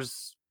things.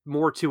 There's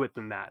more to it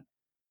than that.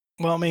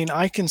 Well, I mean,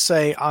 I can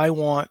say I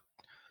want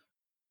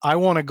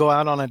to go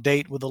out on a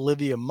date with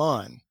Olivia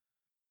Munn.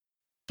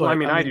 But well, I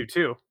mean, I do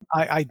too.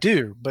 I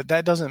do, but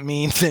that doesn't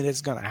mean that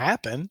it's going to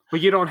happen.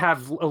 But you don't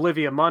have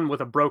Olivia Munn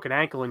with a broken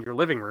ankle in your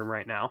living room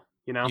right now,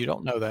 you know? You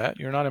don't know that.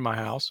 You're not in my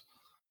house.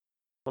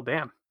 Well,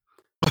 damn.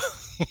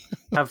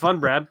 Have fun,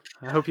 Brad.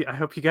 I hope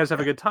you guys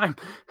have a good time.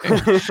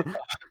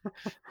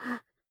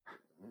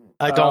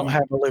 I don't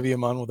have Olivia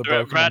Munn with a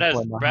broken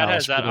ankle in my Brad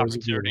house. Has that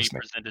opportunity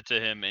presented to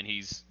him, and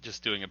he's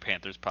just doing a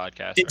Panthers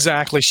podcast.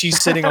 Exactly. Right? She's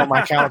sitting on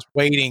my couch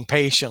waiting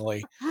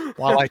patiently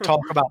while I talk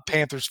about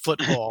Panthers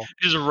football.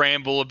 Just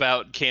ramble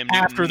about Cam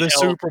Newton. After the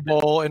Super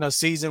Bowl in a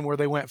season where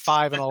they went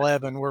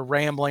 5-11, we're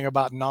rambling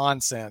about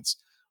nonsense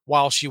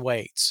while she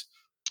waits.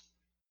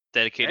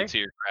 Dedicated to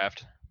your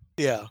craft.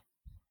 Yeah.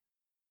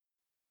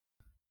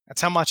 That's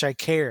how much I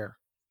care.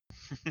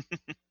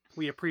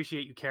 We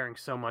appreciate you caring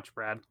so much,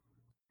 Brad,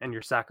 and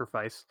your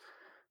sacrifice.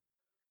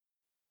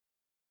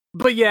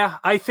 But yeah,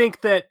 I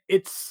think that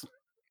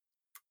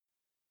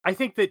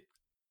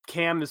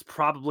Cam is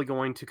probably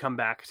going to come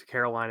back to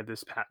Carolina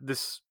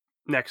this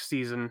next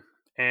season,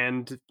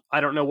 and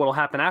I don't know what will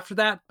happen after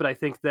that, but I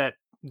think that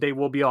they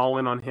will be all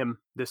in on him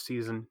this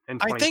season in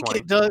 2020.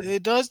 I think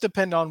it does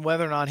depend on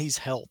whether or not he's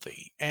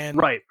healthy. And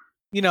right.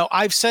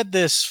 I've said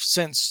this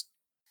since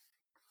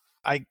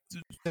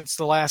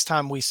the last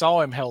time we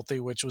saw him healthy,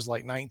 which was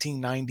like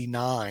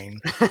 1999.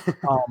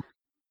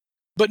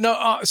 But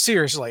no,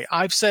 seriously,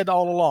 I've said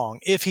all along,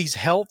 if he's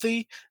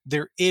healthy,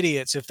 they're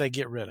idiots if they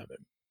get rid of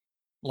him.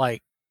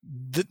 Like,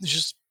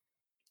 just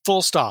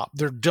full stop.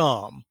 They're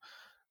dumb.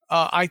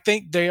 I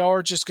think they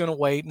are just going to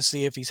wait and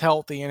see if he's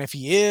healthy. And if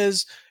he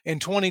is, in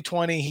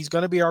 2020, he's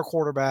going to be our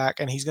quarterback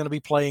and he's going to be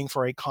playing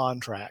for a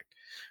contract.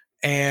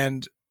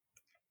 And,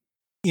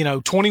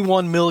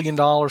 $21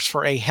 million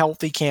for a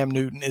healthy Cam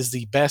Newton is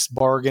the best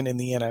bargain in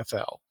the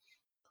NFL.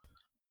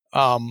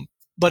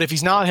 But if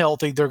he's not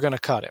healthy, they're going to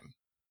cut him.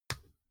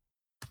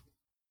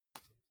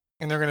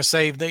 And they're going to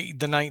save the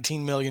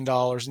 $19 million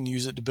and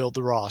use it to build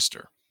the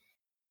roster.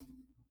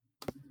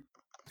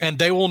 And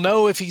they will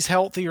know if he's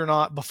healthy or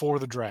not before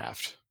the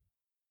draft.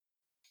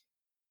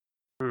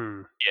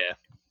 Yeah.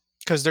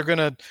 Because they're going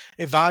to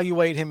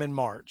evaluate him in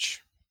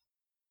March.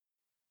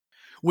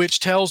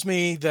 Which tells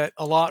me that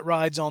a lot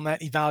rides on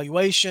that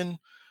evaluation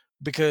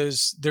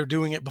because they're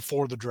doing it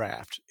before the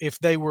draft. If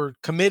they were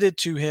committed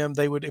to him,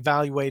 they would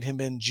evaluate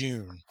him in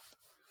June.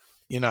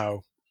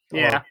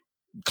 Yeah.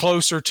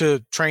 Closer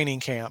to training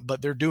camp.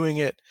 But they're doing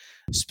it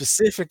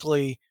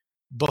specifically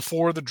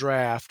before the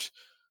draft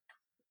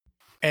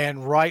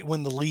and right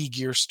when the league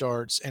year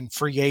starts and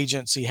free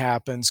agency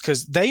happens,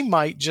 because they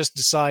might just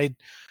decide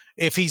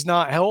if he's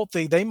not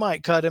healthy, they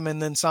might cut him and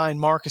then sign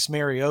Marcus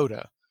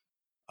Mariota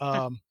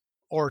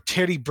or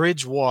Teddy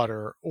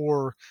Bridgewater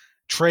or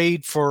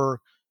trade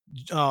for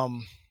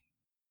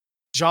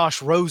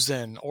Josh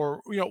Rosen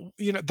or,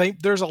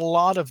 there's a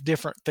lot of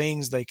different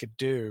things they could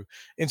do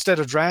instead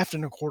of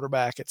drafting a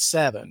quarterback at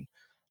 7.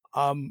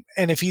 And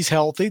if he's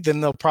healthy, then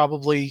they'll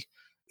probably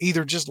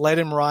either just let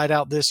him ride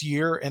out this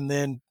year and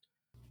then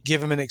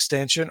give him an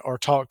extension or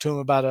talk to him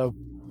about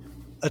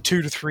a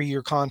 2 to 3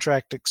 year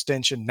contract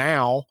extension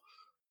now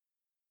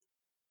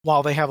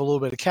while they have a little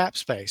bit of cap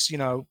space,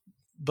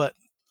 but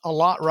a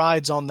lot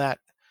rides on that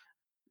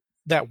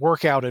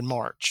workout in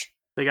March.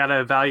 They got to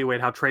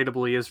evaluate how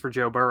tradable he is for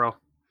Joe Burrow.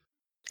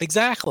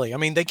 Exactly. I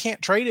mean, they can't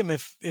trade him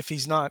if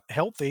he's not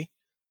healthy.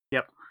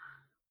 Yep.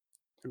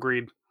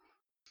 Agreed.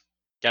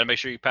 Got to make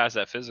sure you pass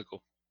that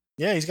physical.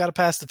 Yeah, he's got to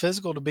pass the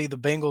physical to be the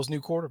Bengals'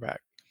 new quarterback.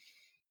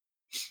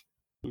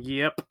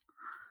 Yep.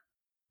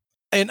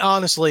 And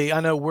honestly, I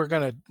know we're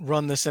going to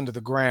run this into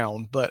the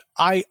ground, but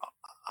I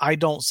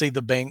don't see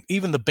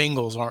even the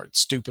Bengals aren't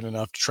stupid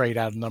enough to trade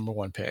out a number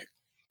 1 pick.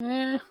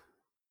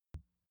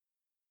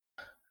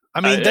 I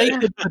mean, they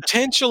could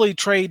potentially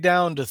trade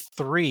down to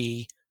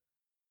 3,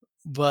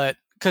 but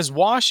because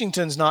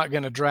Washington's not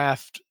going to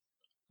draft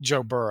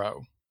Joe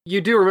Burrow.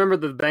 You do remember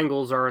the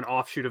Bengals are an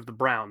offshoot of the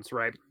Browns,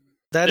 right?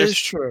 That is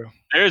true.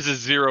 There's a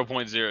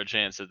 0.0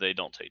 chance that they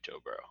don't take Joe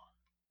Burrow.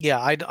 Yeah,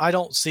 I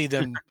don't see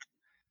them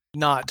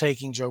not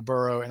taking Joe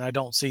Burrow, and I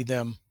don't see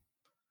them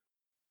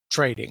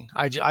trading.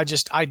 I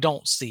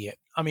don't see it.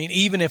 I mean,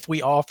 even if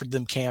we offered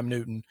them Cam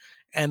Newton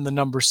and the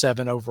number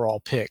 7 overall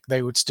pick,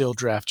 they would still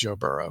draft Joe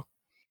Burrow.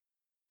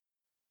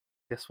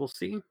 Guess we'll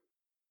see.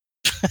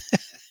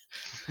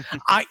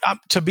 I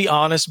to be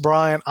honest,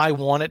 Brian, I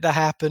want it to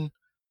happen.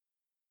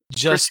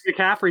 Christian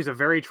McCaffrey's a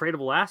very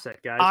tradable asset,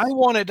 guys. I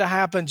want it to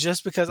happen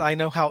just because I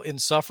know how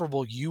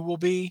insufferable you will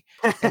be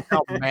and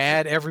how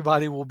mad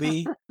everybody will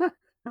be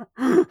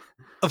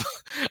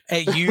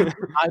at you.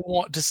 I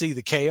want to see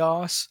the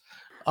chaos.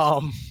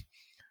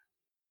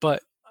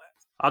 But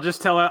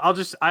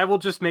I will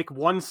just make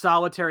one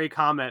solitary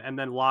comment and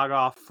then log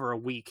off for a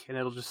week, and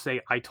it'll just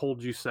say, "I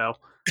told you so."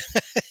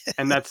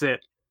 And that's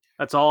it.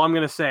 That's all I'm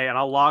going to say. And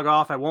I'll log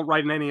off. I won't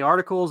write in any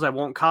articles. I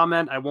won't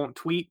comment. I won't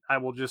tweet. I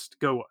will just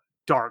go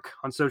dark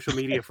on social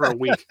media for a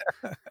week.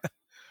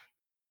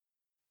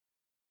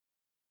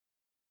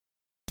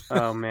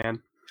 Oh,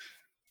 man.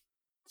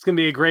 It's going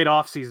to be a great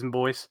offseason,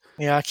 boys.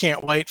 Yeah, I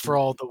can't wait for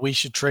all the we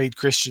should trade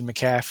Christian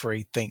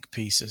McCaffrey think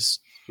pieces.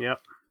 Yep.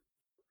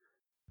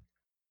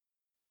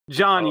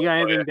 John, you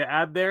got anything to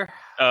add there?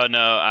 Oh, no,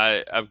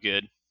 I'm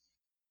good.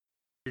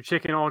 Your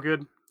chicken all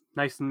good?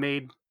 Nice and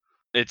made?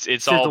 It's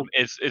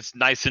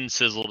nice and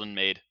sizzled and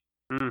made.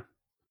 Mm. Did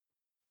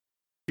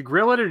you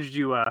grill it or did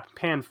you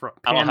pan?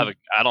 I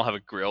don't have a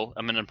grill.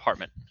 I'm in an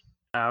apartment.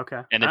 Oh,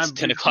 okay. And it's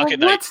 10 o'clock at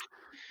night.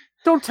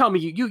 Don't tell me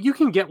you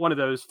can get one of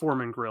those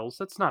Foreman grills.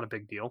 That's not a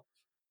big deal.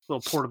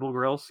 Little portable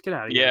grills. Get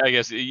out of here. Yeah, I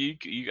guess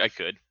I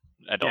could.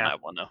 I don't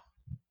have one though.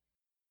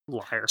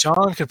 Liar.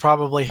 John could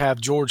probably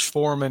have George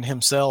Foreman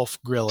himself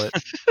grill it.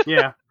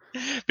 Yeah.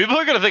 People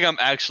are gonna think I'm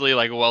actually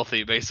like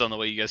wealthy based on the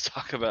way you guys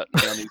talk about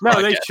me on these No,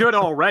 podcasts. they should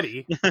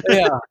already.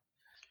 Yeah.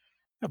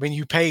 I mean,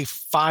 you pay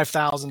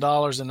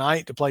 $5,000 a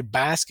night to play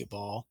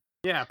basketball.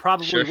 Yeah,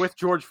 probably with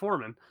George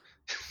Foreman.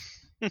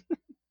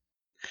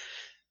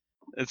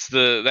 That's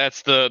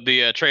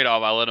the trade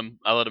off. I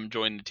let him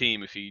join the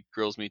team if he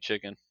grills me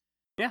chicken.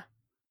 Yeah.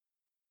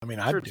 I mean,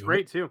 Sure, I'd it's do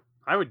great too.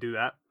 I would do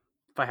that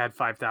if I had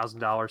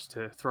 $5,000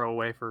 to throw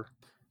away for.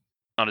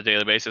 On a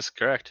daily basis,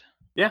 correct?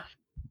 Yeah.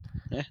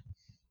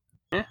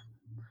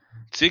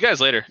 See you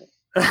guys later.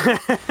 Keeps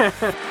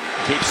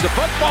the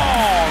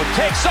football,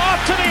 takes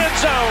off to the end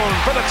zone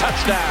for the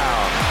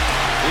touchdown.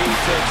 He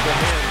takes the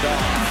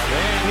handoff,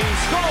 and he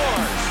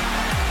scores.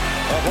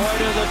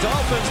 Avoided the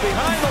Dolphins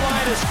behind the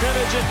line of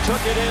scrimmage and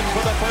took it in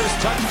for the first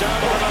touchdown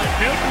of the night.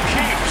 Newton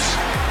keeps,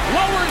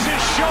 lowers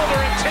his shoulder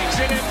and takes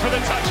it in for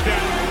the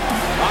touchdown.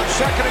 On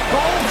second and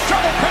goal,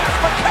 shovel pass,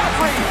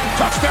 McCaffrey,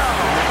 touchdown.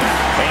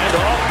 And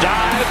off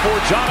dive for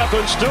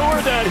Jonathan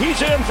Stewart, and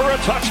he's in for a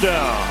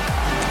touchdown.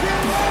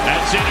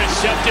 That's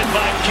intercepted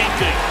by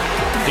Kuechly.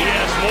 He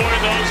has more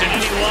of those than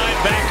any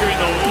linebacker in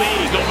the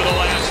league over the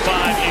last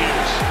 5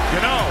 years.